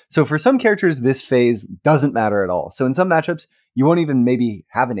powerful. So for some characters, this phase doesn't matter at all. So in some matchups, you won't even maybe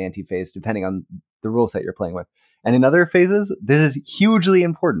have an anti-phase depending on the rule set you're playing with. And in other phases, this is hugely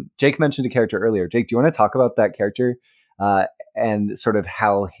important. Jake mentioned a character earlier. Jake, do you want to talk about that character and sort of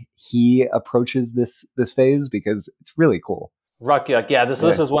how he approaches this phase? Because it's really cool. Rukyuk. Yeah, this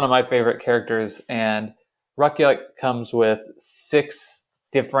is one of my favorite characters. And Rukyuk comes with 6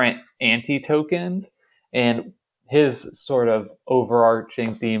 different anti-tokens, and his sort of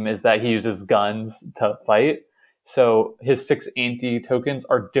overarching theme is that he uses guns to fight. So his 6 anti-tokens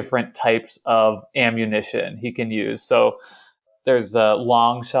are different types of ammunition he can use. So there's the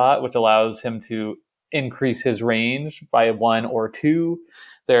long shot, which allows him to increase his range by 1 or 2.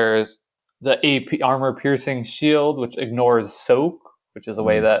 There's the AP armor piercing shield, which ignores soak, which is a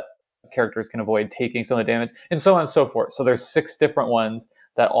way that characters can avoid taking some of the damage, and so on and so forth. So there's 6 different ones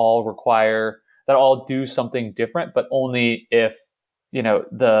that all do something different, but only if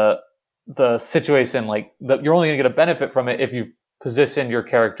the situation, like you're only going to get a benefit from it if you position your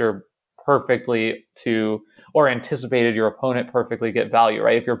character perfectly or anticipated your opponent perfectly get value,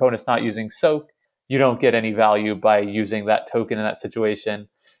 right? If your opponent's not using soak, you don't get any value by using that token in that situation.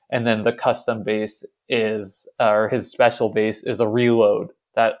 And then the custom base or his special base is a reload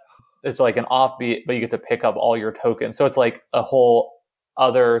that is like an offbeat, but you get to pick up all your tokens. So it's like a whole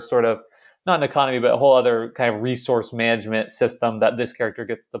other sort of, not an economy, but a whole other kind of resource management system that this character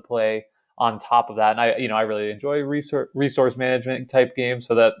gets to play on top of that. And I really enjoy resource management type games,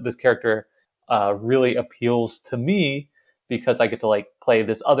 so that this character really appeals to me because I get to like play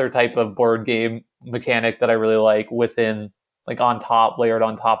this other type of board game mechanic that I really like within, like layered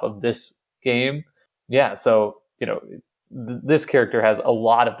on top of this game. Yeah. So, this character has a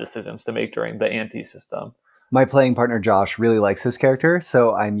lot of decisions to make during the ante system. My playing partner, Josh, really likes this character,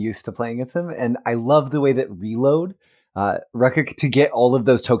 so I'm used to playing against him. And I love the way that reload, Rukyuk, to get all of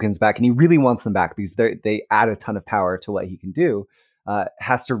those tokens back, and he really wants them back because they add a ton of power to what he can do.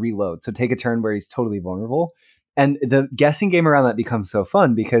 has to reload. So take a turn where he's totally vulnerable. And the guessing game around that becomes so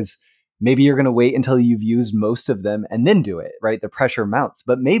fun because maybe you're going to wait until you've used most of them and then do it, right? The pressure mounts.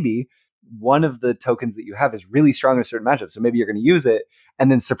 But maybe one of the tokens that you have is really strong in a certain matchup. So maybe you're going to use it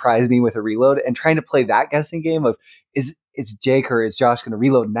and then surprise me with a reload, and trying to play that guessing game of is Jake or is Josh going to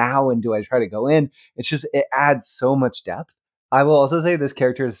reload now? And do I try to go in? It adds so much depth. I will also say this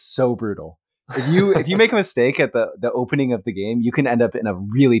character is so brutal. If you make a mistake at the opening of the game, you can end up in a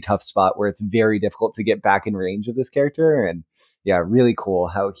really tough spot where it's very difficult to get back in range of this character. And yeah, really cool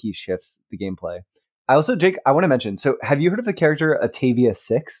how he shifts the gameplay. I also, Jake, I want to mention, so have you heard of the character Atavia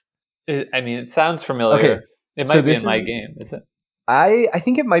 6? It sounds familiar. Okay. It might be in my game, is it? I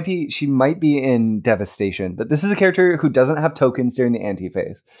think it might be, she might be in Devastation, but this is a character who doesn't have tokens during the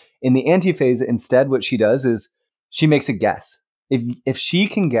anti-phase. In the anti-phase, instead, what she does is she makes a guess. If she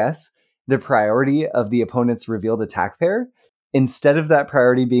can guess the priority of the opponent's revealed attack pair, instead of that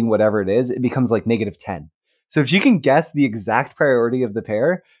priority being whatever it is, it becomes like -10. So if she can guess the exact priority of the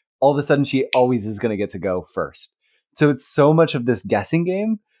pair, all of a sudden she always is going to get to go first. So it's so much of this guessing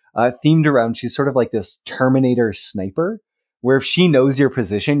game themed around, she's sort of like this Terminator sniper, where if she knows your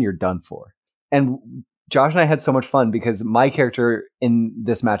position, you're done for. And Josh and I had so much fun because my character in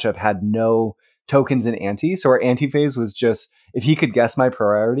this matchup had no tokens in anti. So our anti phase was just, if he could guess my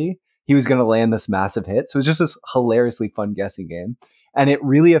priority, he was going to land this massive hit. So it was just this hilariously fun guessing game. And it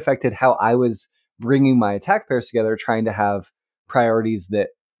really affected how I was bringing my attack pairs together, trying to have priorities that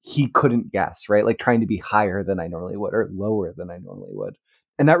he couldn't guess, right? Like trying to be higher than I normally would or lower than I normally would.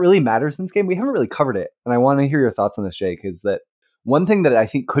 And that really matters in this game. We haven't really covered it. And I want to hear your thoughts on this, Jake, is that one thing that I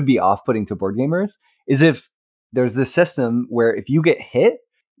think could be off-putting to board gamers is if there's this system where if you get hit,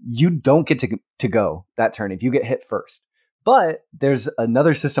 you don't get to go that turn if you get hit first. But there's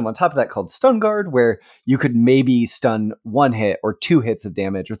another system on top of that called Stun Guard, where you could maybe stun 1 hit or 2 hits of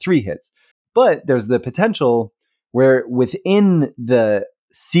damage or 3 hits. But there's the potential where within the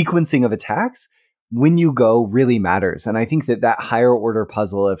sequencing of attacks, when you go really matters. And I think that higher order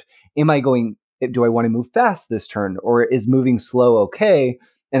puzzle of, do I want to move fast this turn, or is moving slow okay?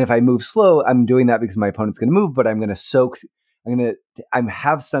 And if I move slow, I'm doing that because my opponent's going to move, but I'm going to soak. I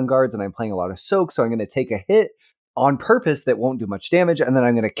have stun guards and I'm playing a lot of soak. So I'm going to take a hit on purpose that won't do much damage. And then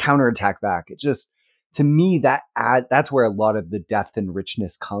I'm going to counterattack back. It just, to me, that's where a lot of the depth and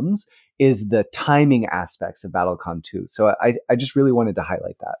richness comes, is the timing aspects of BattleCon 2. So I just really wanted to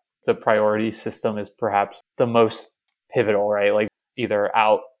highlight that. The priority system is perhaps the most pivotal, right? Like either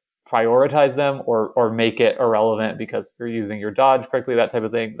out prioritize them or make it irrelevant because you're using your dodge correctly, that type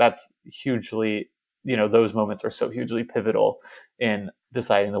of thing. That's hugely, those moments are so hugely pivotal in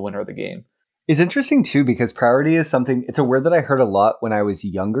deciding the winner of the game. It's interesting too, because priority is it's a word that I heard a lot when I was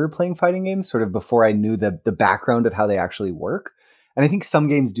younger playing fighting games, sort of before I knew the background of how they actually work. And I think some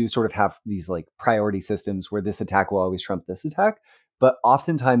games do sort of have these like priority systems where this attack will always trump this attack. But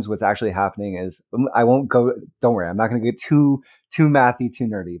oftentimes what's actually happening is, don't worry, I'm not going to get too mathy, too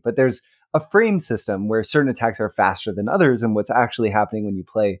nerdy, but there's a frame system where certain attacks are faster than others. And what's actually happening when you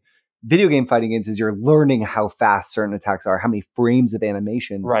play video game fighting games is you're learning how fast certain attacks are, how many frames of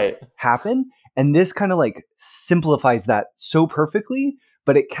animation happen. And this kind of like simplifies that so perfectly,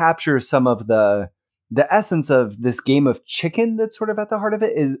 but it captures some of the essence of this game of chicken that's sort of at the heart of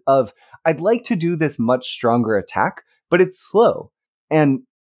it, is of, I'd like to do this much stronger attack, but it's slow. And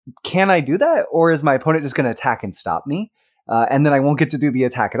can I do that? Or is my opponent just going to attack and stop me? And then I won't get to do the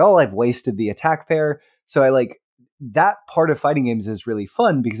attack at all. I've wasted the attack pair. So I like that part of fighting games is really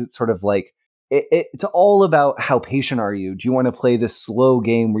fun because it's sort of like, it's all about how patient are you? Do you want to play this slow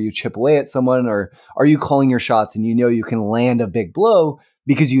game where you chip away at someone, or are you calling your shots and you can land a big blow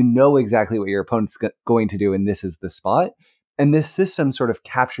because you know exactly what your opponent's going to do and this is the spot? And this system sort of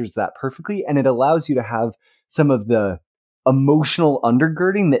captures that perfectly, and it allows you to have some of the emotional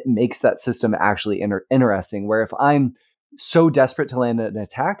undergirding that makes that system actually interesting, where if I'm so desperate to land an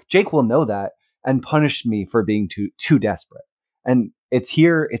attack, Jake will know that and punish me for being too desperate. And it's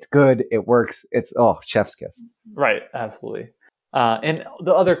here, it's good, it works, it's chef's kiss. Right, absolutely. And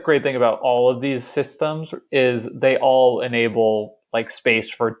the other great thing about all of these systems is they all enable like space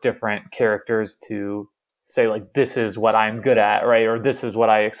for different characters to say like, this is what I'm good at, right? Or this is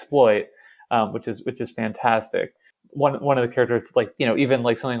what I exploit, which is fantastic. One of the characters, like, even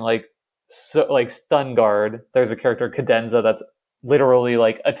like something like Stun Guard, there's a character Cadenza that's literally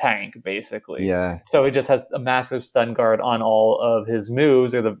like a tank, basically. Yeah. So it just has a massive Stun Guard on all of his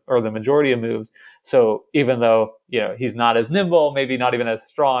moves, or the majority of moves. So even though he's not as nimble, maybe not even as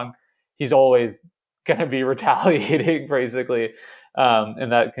strong, he's always gonna be retaliating, basically.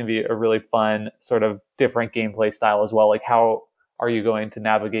 And that can be a really fun sort of different gameplay style as well. Like, how are you going to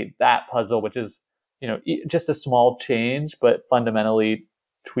navigate that puzzle, which is, just a small change, but fundamentally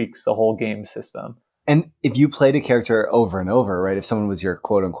tweaks the whole game system. And if you played a character over and over, right, if someone was your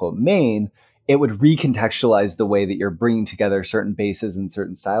quote unquote main, it would recontextualize the way that you're bringing together certain bases and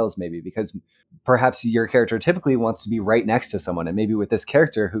certain styles, maybe, because perhaps your character typically wants to be right next to someone. And maybe with this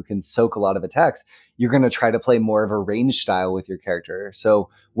character who can soak a lot of attacks, you're going to try to play more of a range style with your character. So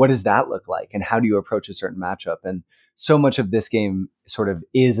what does that look like? And how do you approach a certain matchup? And so much of this game sort of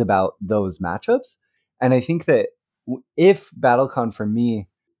is about those matchups. And I think that if BattleCon for me,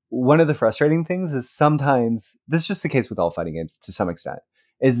 one of the frustrating things is sometimes, this is just the case with all fighting games to some extent,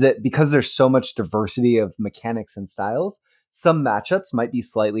 is that because there's so much diversity of mechanics and styles, some matchups might be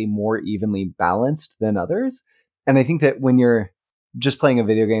slightly more evenly balanced than others. And I think that when you're just playing a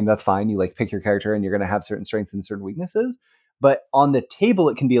video game, that's fine. You like pick your character and you're going to have certain strengths and certain weaknesses. But on the table,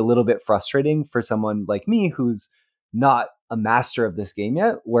 it can be a little bit frustrating for someone like me who's not a master of this game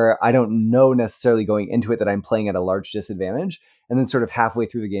yet, where I don't know necessarily going into it that I'm playing at a large disadvantage. And then sort of halfway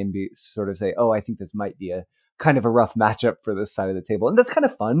through the game, sort of say, oh, I think this might be a kind of a rough matchup for this side of the table. And that's kind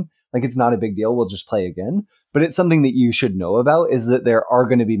of fun. Like, it's not a big deal. We'll just play again. But it's something that you should know about, is that there are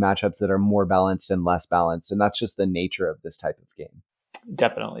going to be matchups that are more balanced and less balanced. And that's just the nature of this type of game.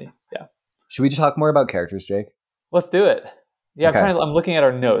 Definitely. Yeah. Should we just talk more about characters, Jake? Let's do it. Yeah. Okay. I'm looking at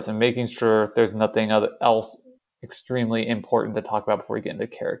our notes and making sure there's nothing else extremely important to talk about before we get into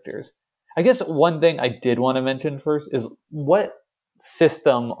characters. I guess one thing I did want to mention first is, what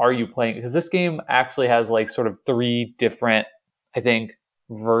system are you playing? Because this game actually has like sort of 3 different, I think,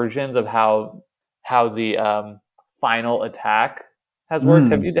 versions of how the final attack has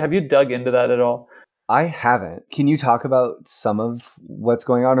worked. Have you dug into that at all? I haven't. Can you talk about some of what's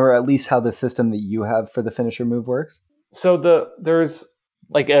going on, or at least how the system that you have for the finisher move works? So there's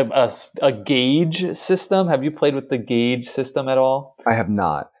like a gauge system. Have you played with the gauge system at all? I have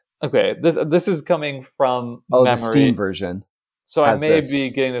not. Okay, this is coming from memory. The Steam version. So I may be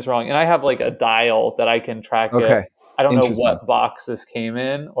getting this wrong. And I have like a dial that I can track it. I don't know what box this came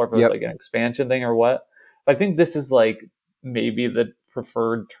in, or if it was like an expansion thing or what. But I think this is like maybe the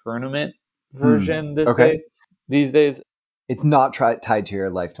preferred tournament version these days. It's not tied to your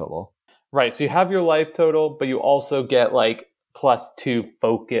life total. Right. So you have your life total, but you also get like +2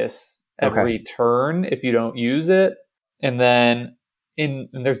 focus every turn if you don't use it. And then and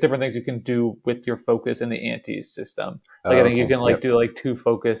there's different things you can do with your focus in the antes system. Like I think you can do like 2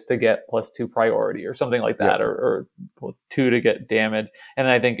 focus to get +2 priority or something like that, or 2 to get damage. And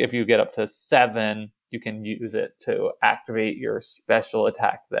I think if you get up to 7, you can use it to activate your special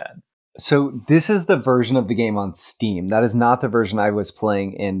attack then. So this is the version of the game on Steam. That is not the version I was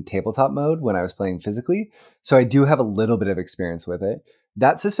playing in tabletop mode when I was playing physically. So I do have a little bit of experience with it.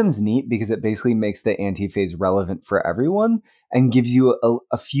 That system's neat because it basically makes the anti-phase relevant for everyone and gives you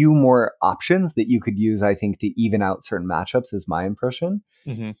a few more options that you could use, I think, to even out certain matchups, is my impression.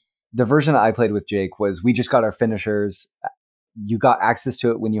 Mm-hmm. The version I played with Jake was, we just got our finishers. You got access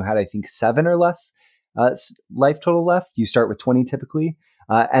to it when you had, I think, 7 or less life total left. You start with 20 typically.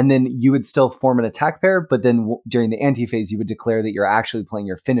 And then you would still form an attack pair, but then during the anti-phase, you would declare that you're actually playing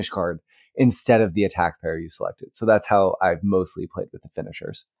your finish card instead of the attack pair you selected. So that's how I've mostly played with the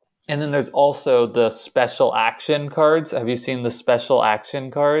finishers. And then there's also the special action cards. Have you seen the special action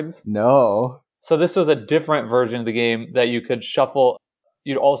cards? No. So this was a different version of the game that you could shuffle.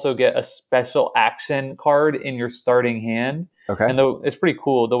 You'd also get a special action card in your starting hand. Okay. And it's pretty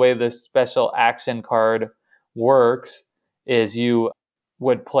cool. The way this special action card works is you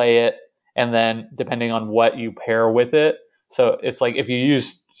would play it, and then depending on what you pair with it. So it's like if you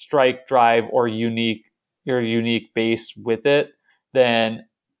use strike, drive, or your unique base with it, then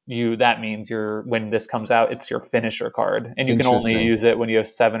that means when this comes out, it's your finisher card, and you can only use it when you have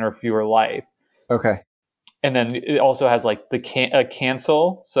 7 or fewer life. Okay. And then it also has like the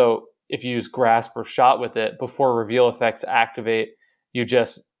cancel. So if you use grasp or shot with it, before reveal effects activate, you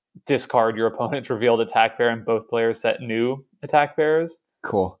just discard your opponent's revealed attack pair, and both players set new attack pairs.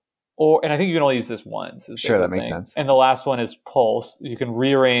 Cool. And I think you can only use this once. Sure, that makes sense. And the last one is pulse. You can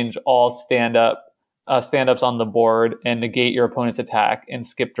rearrange all stand-ups on the board and negate your opponent's attack and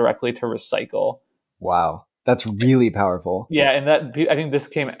skip directly to recycle. Wow, that's really powerful. Yeah, and I think this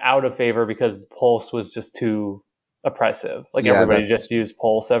came out of favor because pulse was just too oppressive. Like everybody just used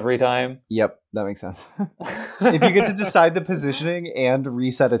pulse every time. Yep, that makes sense. If you get to decide the positioning and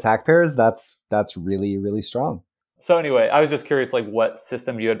reset attack pairs, that's really, really strong. So anyway, I was just curious, like what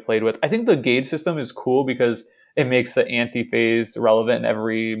system you had played with. I think the gauge system is cool because it makes the anti-phase relevant in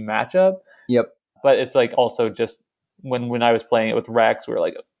every matchup. Yep. But it's like also just when I was playing it with Rex, we were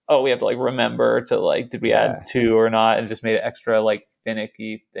like, oh, we have to like remember to like, did we add 2 or not, and just made it extra like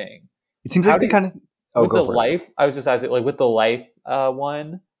finicky thing. It seems like they kind of with the life. I was just asking, like with the life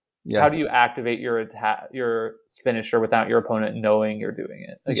one. Yeah. How do you activate your attack, your finisher, without your opponent knowing you're doing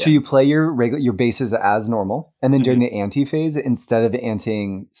it? Again? So you play your bases as normal, and then during the ante phase, instead of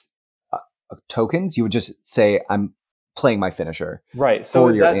anteing tokens, you would just say, "I'm playing my finisher." Right. So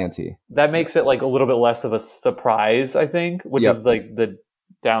for your ante. That makes it like a little bit less of a surprise, I think, which is like the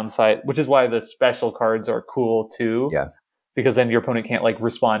downside. Which is why the special cards are cool too. Yeah. Because then your opponent can't like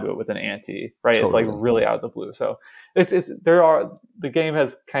respond to it with an ante, right? Totally. It's like really out of the blue. So the game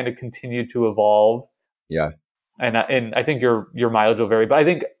has kind of continued to evolve. Yeah. And I think your mileage will vary, but I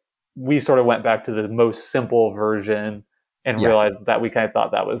think we sort of went back to the most simple version and realized that we kind of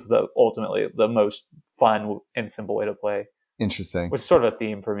thought that was ultimately the most fun and simple way to play. Interesting. Which is sort of a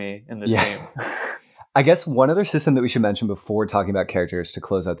theme for me in this game. I guess one other system that we should mention before talking about characters to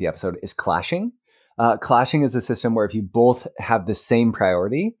close out the episode is clashing. Clashing is a system where if you both have the same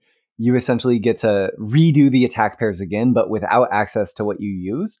priority, you essentially get to redo the attack pairs again, but without access to what you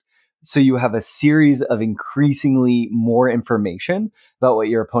used. So you have a series of increasingly more information about what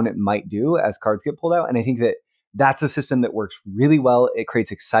your opponent might do as cards get pulled out. And I think that that's a system that works really well. It creates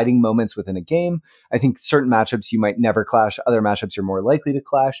exciting moments within a game. I think certain matchups you might never clash. Other matchups you're more likely to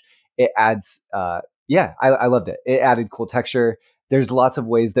clash. It adds, I loved it. It added cool texture. There's lots of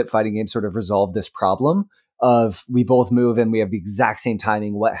ways that fighting games sort of resolve this problem of we both move and we have the exact same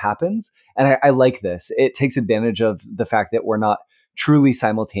timing. What happens? And I like this. It takes advantage of the fact that we're not truly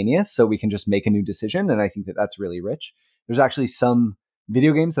simultaneous, so we can just make a new decision. And I think that that's really rich. There's actually some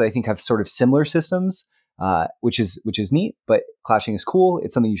video games that I think have sort of similar systems, which is neat. But clashing is cool.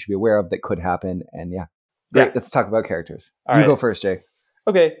 It's something you should be aware of that could happen. And great. Let's talk about characters. You go first, Jay.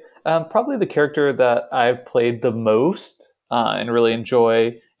 Okay, probably the character that I've played the most and really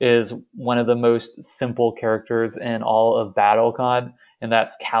enjoy is one of the most simple characters in all of BattleCon, and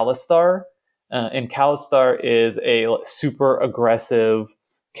that's Kalistar. And Kalistar is a super aggressive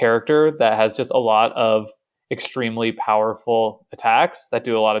character that has just a lot of extremely powerful attacks that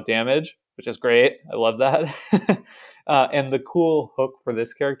do a lot of damage, which is great. I love that. And the cool hook for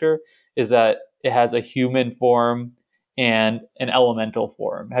this character is that it has a human form and an elemental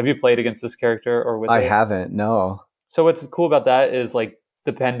form. Have you played against this character or with it? I haven't, no. So what's cool about that is like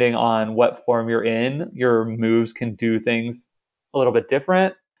depending on what form you're in, your moves can do things a little bit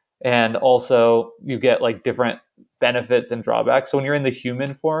different. And also you get like different benefits and drawbacks. So when you're in the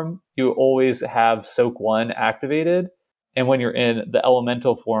human form, you always have Soak 1 activated. And when you're in the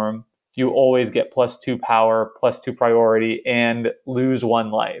elemental form, you always get +2 power, +2 priority, and lose 1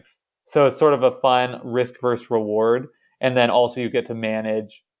 life. So it's sort of a fun risk versus reward. And then also you get to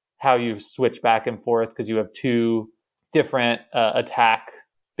manage how you switch back and forth because you have 2 different attack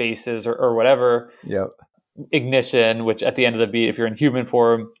bases or whatever. Yep. Ignition, which at the end of the beat, if you're in human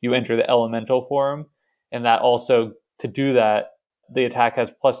form, you enter the elemental form. And that also, to do that, the attack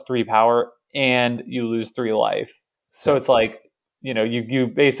has +3 power and you lose 3 life. So it's like, you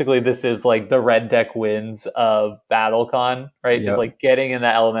basically, this is like the red deck wins of BattleCon, right? Yep. Just like getting in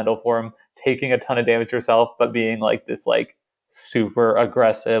that elemental form, taking a ton of damage yourself, but being like this like super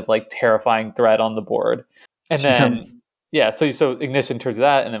aggressive, like terrifying threat on the board. And so Ignition turns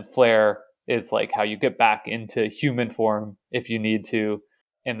that, and then Flare is like how you get back into human form if you need to.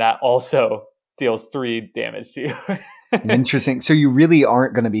 And that also deals 3 damage to you. Interesting. So you really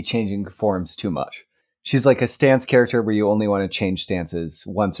aren't going to be changing forms too much. She's like a stance character where you only want to change stances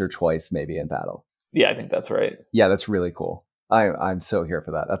once or twice maybe in battle. Yeah, I think that's right. Yeah, that's really cool. I'm so here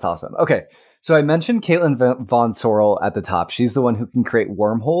for that. That's awesome. Okay, so I mentioned Caitlin Von Sorrel at the top. She's the one who can create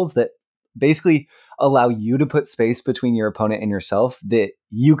wormholes that basically allow you to put space between your opponent and yourself that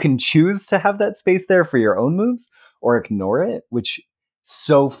you can choose to have that space there for your own moves or ignore it, which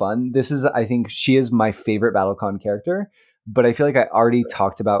so fun. I think she is my favorite BattleCon character, but I feel like I already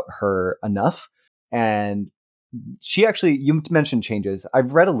talked about her enough. And she actually, you mentioned changes.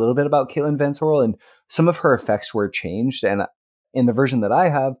 I've read a little bit about Caitlin Van Sorrel, and some of her effects were changed. And in the version that I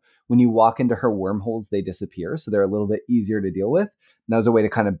have, when you walk into her wormholes, they disappear. So they're a little bit easier to deal with. And that was a way to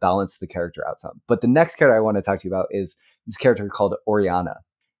kind of balance the character out some. But the next character I want to talk to you about is this character called Orianna.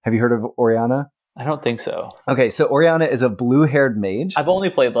 Have you heard of Orianna? I don't think so. Okay, so Orianna is a blue-haired mage. I've only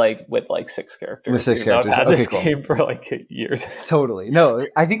played with 6 characters. With 6 characters. I've had this game for years. Totally. No,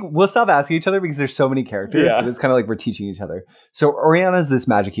 I think we'll stop asking each other because there's so many characters that it's kind of like we're teaching each other. So Orianna is this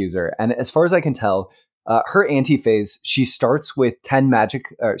magic user, and as far as I can tell, her ante-phase, she starts with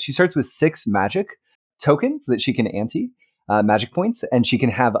 6 magic tokens that she can ante, magic points, and she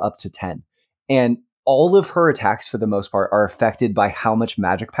can have up to 10. And all of her attacks for the most part are affected by how much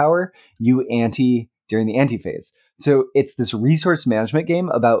magic power you ante during the ante phase. So it's this resource management game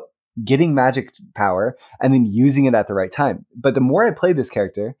about getting magic power and then using it at the right time. But the more I play this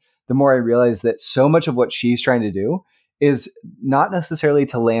character, the more I realize that so much of what she's trying to do is not necessarily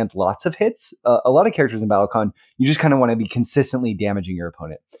to land lots of hits. A lot of characters in BattleCon, you just kind of want to be consistently damaging your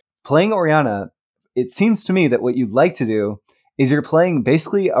opponent. Playing Orianna, it seems to me that what you'd like to do is you're playing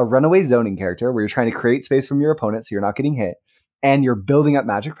basically a runaway zoning character where you're trying to create space from your opponent so you're not getting hit, and you're building up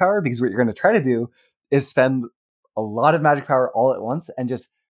magic power, because what you're going to try to do is spend a lot of magic power all at once and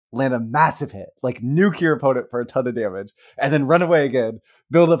just land a massive hit, like nuke your opponent for a ton of damage, and then run away again,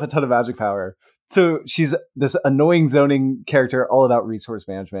 build up a ton of magic power. So she's this annoying zoning character all about resource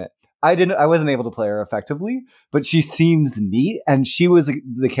management. I wasn't able to play her effectively, but she seems neat, and she was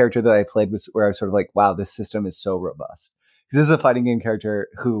the character that I played with where I was sort of like, wow, this system is so robust. Because this is a fighting game character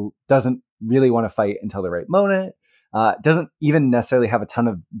who doesn't really want to fight until the right moment, doesn't even necessarily have a ton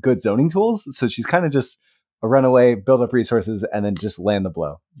of good zoning tools, so she's kind of just a runaway, build up resources, and then just land the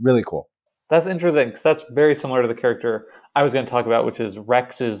blow. Really cool. That's interesting, because that's very similar to the character I was going to talk about, which is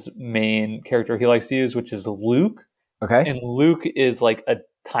Rex's main character he likes to use, which is Luke. Okay. And Luke is like a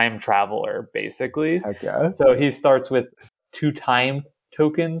time traveler, basically. Heck yeah. So he starts with 2 time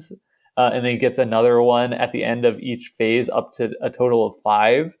tokens, and then he gets another one at the end of each phase, up to a total of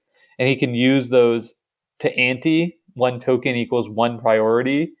 5. And he can use those to ante. 1 token equals 1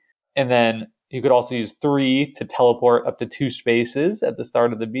 priority. And then you could also use 3 to teleport up to 2 spaces at the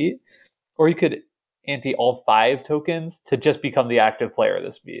start of the beat. Or you could ante all 5 tokens to just become the active player of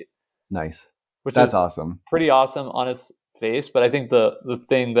this beat. Nice. Which That's is awesome. Pretty awesome on its face. But I think the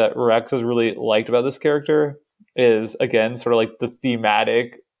thing that Rex has really liked about this character is, again, sort of like the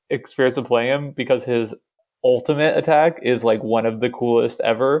thematic experience of playing him, because his ultimate attack is like one of the coolest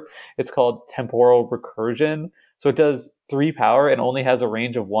ever. It's called Temporal Recursion. So it does 3 power and only has a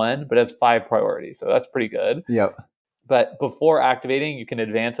range of 1, but has 5 priority. So that's pretty good. Yep. But before activating, you can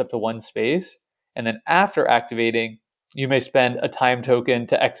advance up to 1 space. And then after activating, you may spend a time token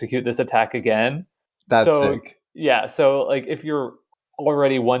to execute this attack again. That's sick. Yeah. So like if you're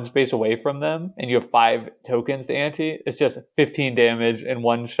already 1 space away from them and you have 5 tokens to ante, it's just 15 damage in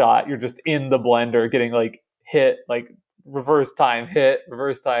 1 shot. You're just in the blender getting like hit, like reverse time, hit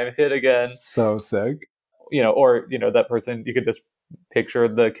again. So sick. Or that person, you could just picture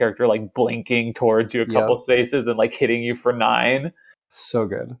the character like blinking towards you a couple spaces and like hitting you for 9. So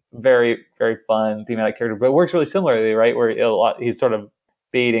good. Very, very fun thematic character, but it works really similarly, right? Where he's sort of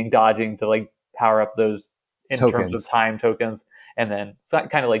baiting, dodging to like power up those in terms of time tokens, and then it's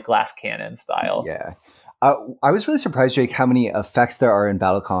kind of like glass cannon style. Yeah. I was really surprised, Jake, how many effects there are in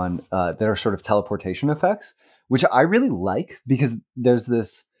BattleCon that are sort of teleportation effects, which I really like, because there's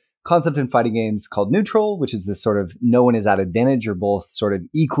this concept in fighting games called neutral, which is this sort of no one is at advantage. You're both sort of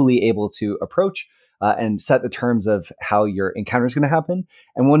equally able to approach and set the terms of how your encounter is going to happen.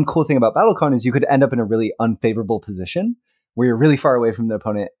 And one cool thing about BattleCon is you could end up in a really unfavorable position where you're really far away from the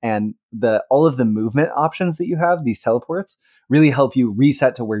opponent, and all of the movement options that you have, these teleports, really help you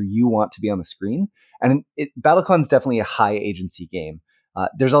reset to where you want to be on the screen. And BattleCon is definitely a high agency game.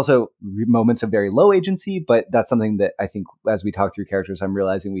 There's also moments of very low agency, but that's something that I think as we talk through characters, I'm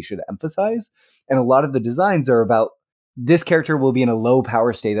realizing we should emphasize. And a lot of the designs are about this character will be in a low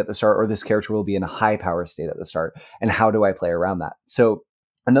power state at the start, or this character will be in a high power state at the start. And how do I play around that? So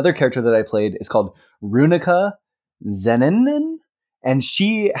another character that I played is called Runika Zeninen, and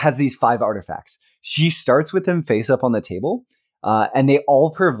she has these 5 artifacts. She starts with them face up on the table, and they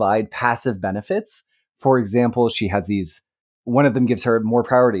all provide passive benefits. For example, she has these. One of them gives her more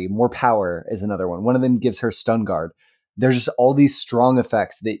priority, more power is another one. One of them gives her stun guard. There's just all these strong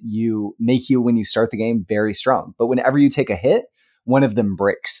effects that make you, when you start the game, very strong. But whenever you take a hit, one of them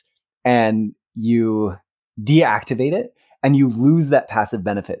breaks and you deactivate it and you lose that passive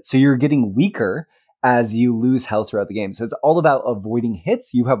benefit. So you're getting weaker as you lose health throughout the game. So it's all about avoiding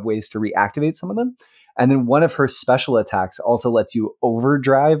hits. You have ways to reactivate some of them. And then one of her special attacks also lets you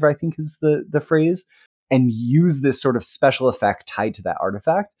overdrive, I think is the phrase, and use this sort of special effect tied to that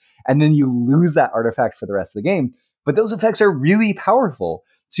artifact. And then you lose that artifact for the rest of the game. But those effects are really powerful.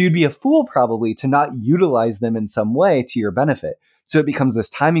 So you'd be a fool probably to not utilize them in some way to your benefit. So it becomes this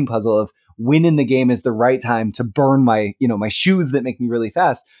timing puzzle of when in the game is the right time to burn my shoes that make me really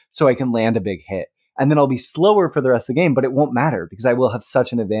fast so I can land a big hit. And then I'll be slower for the rest of the game, but it won't matter because I will have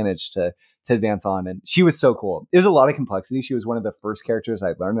such an advantage to advance on. And she was so cool. There's a lot of complexity. She was one of the first characters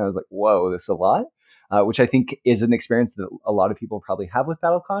I learned. And I was like, whoa, this is a lot. Which I think is an experience that a lot of people probably have with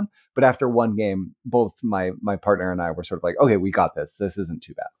BattleCon. But after one game, both my partner and I were sort of like, okay, we got this. This isn't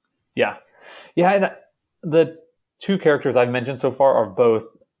too bad. Yeah. Yeah, and the two characters I've mentioned so far are both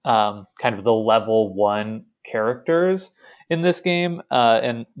kind of the level 1 characters in this game.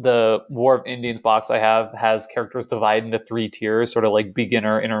 And the War of Indians box I have has characters divided into 3 tiers, sort of like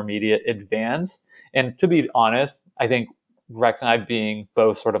beginner, intermediate, advanced. And to be honest, I think Rex and I being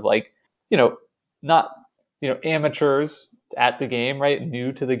both sort of like, not, amateurs at the game, right?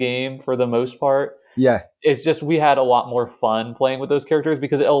 New to the game for the most part. Yeah. It's just we had a lot more fun playing with those characters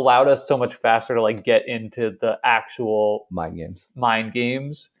because it allowed us so much faster to like get into the actual mind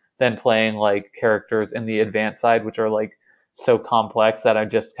games than playing like characters in the advanced side, which are like so complex that I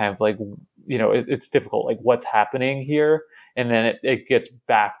just kind of like, it's difficult. Like what's happening here? And then it gets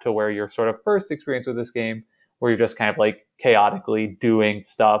back to where your sort of first experience with this game, where you're just kind of like chaotically doing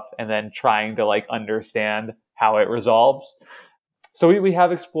stuff and then trying to like understand how it resolves. So we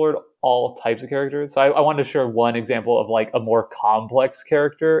have explored all types of characters. So I wanted to share one example of like a more complex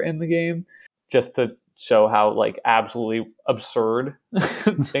character in the game, just to show how like absolutely absurd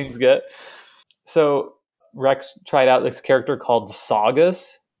things get. So Rex tried out this character called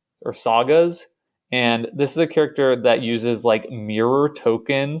Sagas. And this is a character that uses like mirror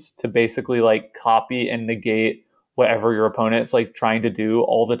tokens to basically like copy and negate whatever your opponent's like trying to do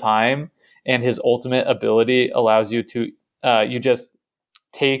all the time. And his ultimate ability allows you to you just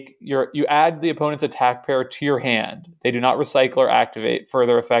you add the opponent's attack pair to your hand. They do not recycle or activate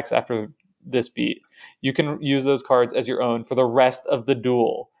further effects after this beat. You can use those cards as your own for the rest of the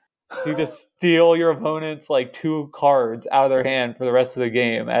duel. So you just steal your opponent's like 2 cards out of their hand for the rest of the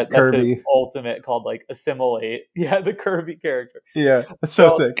game. That's his ultimate, called like Assimilate. Yeah, the Kirby character. Yeah, that's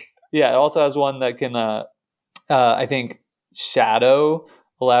so sick. Yeah, it also has one that can, I think, Shadow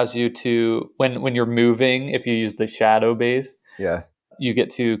allows you to, when you're moving, if you use the Shadow base, you get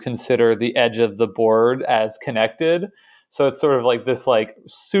to consider the edge of the board as connected. So it's sort of like this like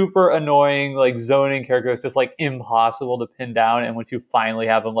super annoying like zoning character. It's just like impossible to pin down. And once you finally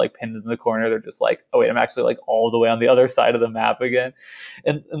have them like pinned in the corner, they're just like, oh wait, I'm actually like all the way on the other side of the map again.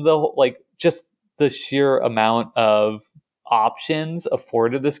 And the like just the sheer amount of options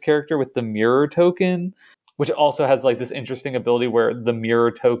afforded this character with the mirror token, which also has like this interesting ability where the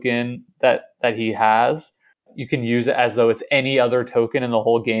mirror token that he has, you can use it as though it's any other token in the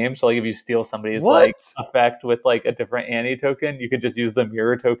whole game. So like if you steal somebody's like effect with like a different Annie token, you could just use the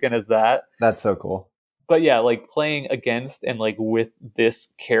mirror token as that. That's so cool. But yeah, like playing against and like with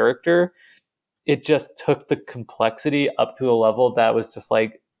this character, it just took the complexity up to a level that was just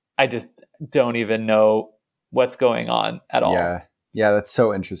like, I just don't even know what's going on at all. Yeah, that's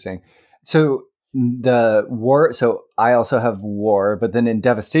so interesting. So the war, so I also have war, but then in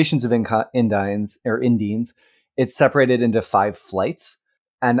Devastations of Indians, it's separated into 5 flights.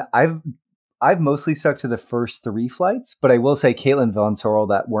 And I've mostly stuck to the first 3 flights, but I will say Caitlin Von Sorrel,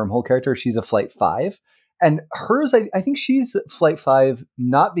 that wormhole character, she's a flight 5. And hers, I think she's flight 5,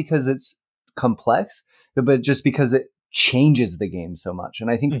 not because it's complex, but just because it changes the game so much. And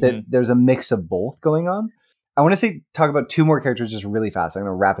I think that there's a mix of both going on. I want to talk about 2 more characters just really fast. I'm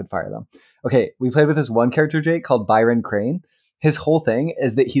going to rapid fire them. Okay, we played with this one character, Jake, called Byron Crane. His whole thing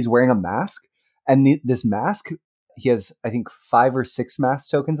is that he's wearing a mask, and this mask, he has, I think, 5 or 6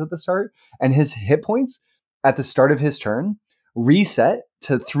 mask tokens at the start, and his hit points at the start of his turn reset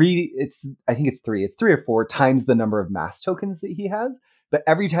to 3. I think it's 3 or 4 times the number of mask tokens that he has. But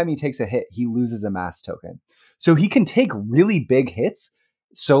every time he takes a hit, he loses a mask token. So he can take really big hits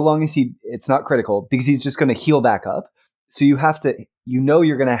so long as it's not critical, because he's just going to heal back up. So you're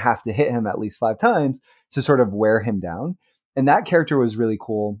going to have to hit him at least 5 times to sort of wear him down. And that character was really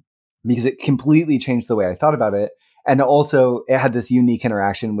cool because it completely changed the way I thought about it. And also it had this unique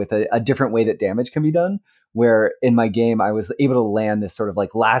interaction with a different way that damage can be done, where in my game, I was able to land this sort of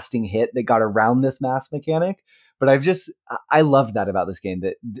like lasting hit that got around this mask mechanic. But I love that about this game,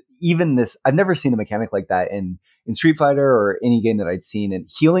 that even this, I've never seen a mechanic like that in Street Fighter or any game that I'd seen. And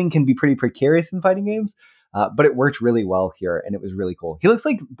healing can be pretty precarious in fighting games, but it worked really well here, and it was really cool. He looks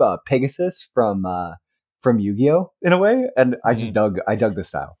like Pegasus from Yu-Gi-Oh! In a way, and I dug the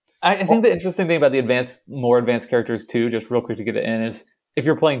style. I think the interesting thing about the more advanced characters too, just real quick to get it in, is if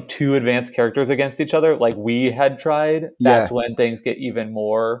you're playing 2 advanced characters against each other, like we had tried, that's when things get even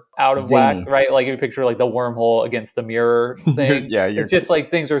more out of whack, right? Like if you picture like the wormhole against the mirror thing, it's just like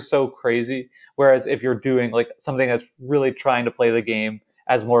things are so crazy. Whereas if you're doing like something that's really trying to play the game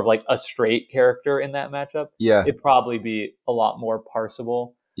as more of like a straight character in that matchup, it'd probably be a lot more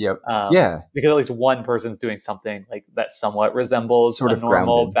parsable. Because at least one person's doing something like that somewhat resembles sort of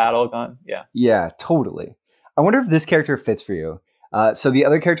normal battle gun. Yeah, totally. I wonder if this character fits for you. So the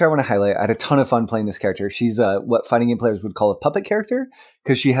other character I want to highlight, I had a ton of fun playing this character. She's what fighting game players would call a puppet character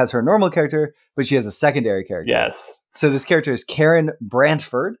because she has her normal character, but she has a secondary character. Yes. So this character is Karen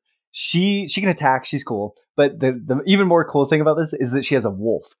Brantford. She can attack. She's cool. But the even more cool thing about this is that she has a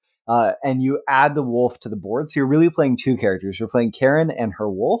wolf. And you add the wolf to the board. So you're really playing two characters. You're playing Karen and her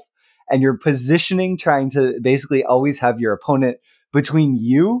wolf. And you're positioning, trying to basically always have your opponent between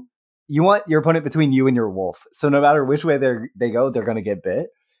you. You want your opponent between you and your wolf. So no matter which way they go, they're going to get bit.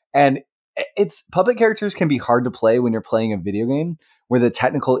 And it's puppet characters can be hard to play when you're playing a video game where the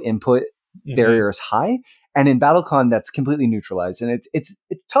technical input barrier is high. And in BattleCon, that's completely neutralized. And it's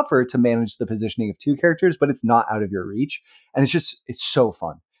tougher to manage the positioning of two characters, but it's not out of your reach. And it's so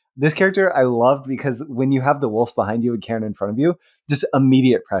fun. This character I loved because when you have the wolf behind you and Karen in front of you, just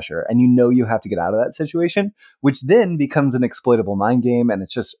immediate pressure. And you have to get out of that situation, which then becomes an exploitable mind game. And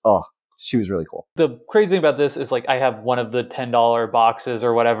it's just, she was really cool. The crazy thing about this is like I have one of the $10 boxes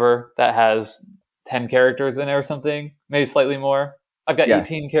or whatever that has 10 characters in it or something, maybe slightly more. I've got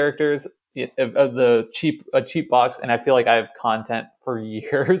 18 characters of a cheap box, and I feel like I have content for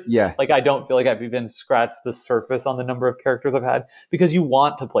years. Yeah. Like I don't feel like I've even scratched the surface on the number of characters I've had because you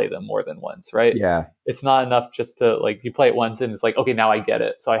want to play them more than once, right? Yeah. It's not enough just to like you play it once and it's like, okay, now I get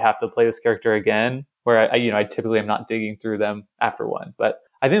it. So I have to play this character again where I typically am not digging through them after one. But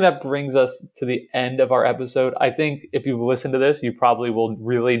I think that brings us to the end of our episode. I think if you've listened to this, you probably will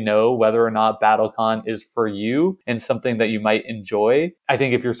really know whether or not BattleCon is for you and something that you might enjoy. I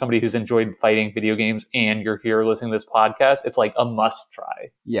think if you're somebody who's enjoyed fighting video games and you're here listening to this podcast, it's like a must try.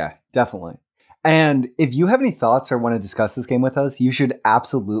 Yeah, definitely. And if you have any thoughts or want to discuss this game with us, you should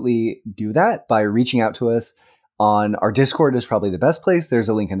absolutely do that by reaching out to us. On our Discord is probably the best place. There's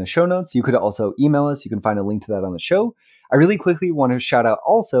a link in the show notes. You could also email us. You can find a link to that on the show. I really quickly want to shout out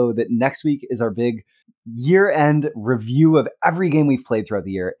also that next week is our big year-end review of every game we've played throughout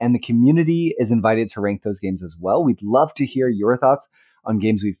the year, and the community is invited to rank those games as well. We'd love to hear your thoughts on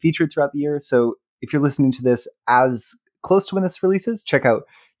games we've featured throughout the year. So if you're listening to this as close to when this releases, check out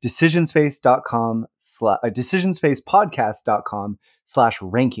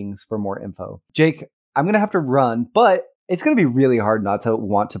decisionspacepodcast.com/rankings for more info. Jake, I'm going to have to run, but it's going to be really hard not to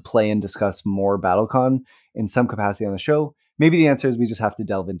want to play and discuss more BattleCon in some capacity on the show. Maybe the answer is we just have to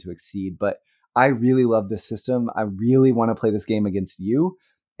delve into Exceed, but I really love this system. I really want to play this game against you.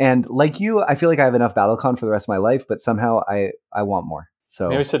 And like you, I feel like I have enough BattleCon for the rest of my life, but somehow I want more. So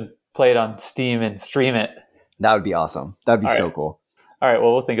maybe we should play it on Steam and stream it. That would be awesome. That would be so cool. All right,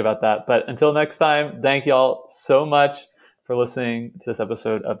 well, we'll think about that. But until next time, thank y'all so much for listening to this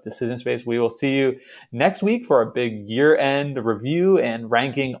episode of Decision Space. We will see you next week for our big year-end review and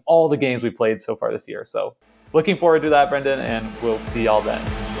ranking all the games we played so far this year. So looking forward to that, Brendan, and we'll see y'all then.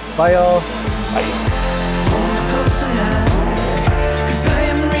 Bye, y'all.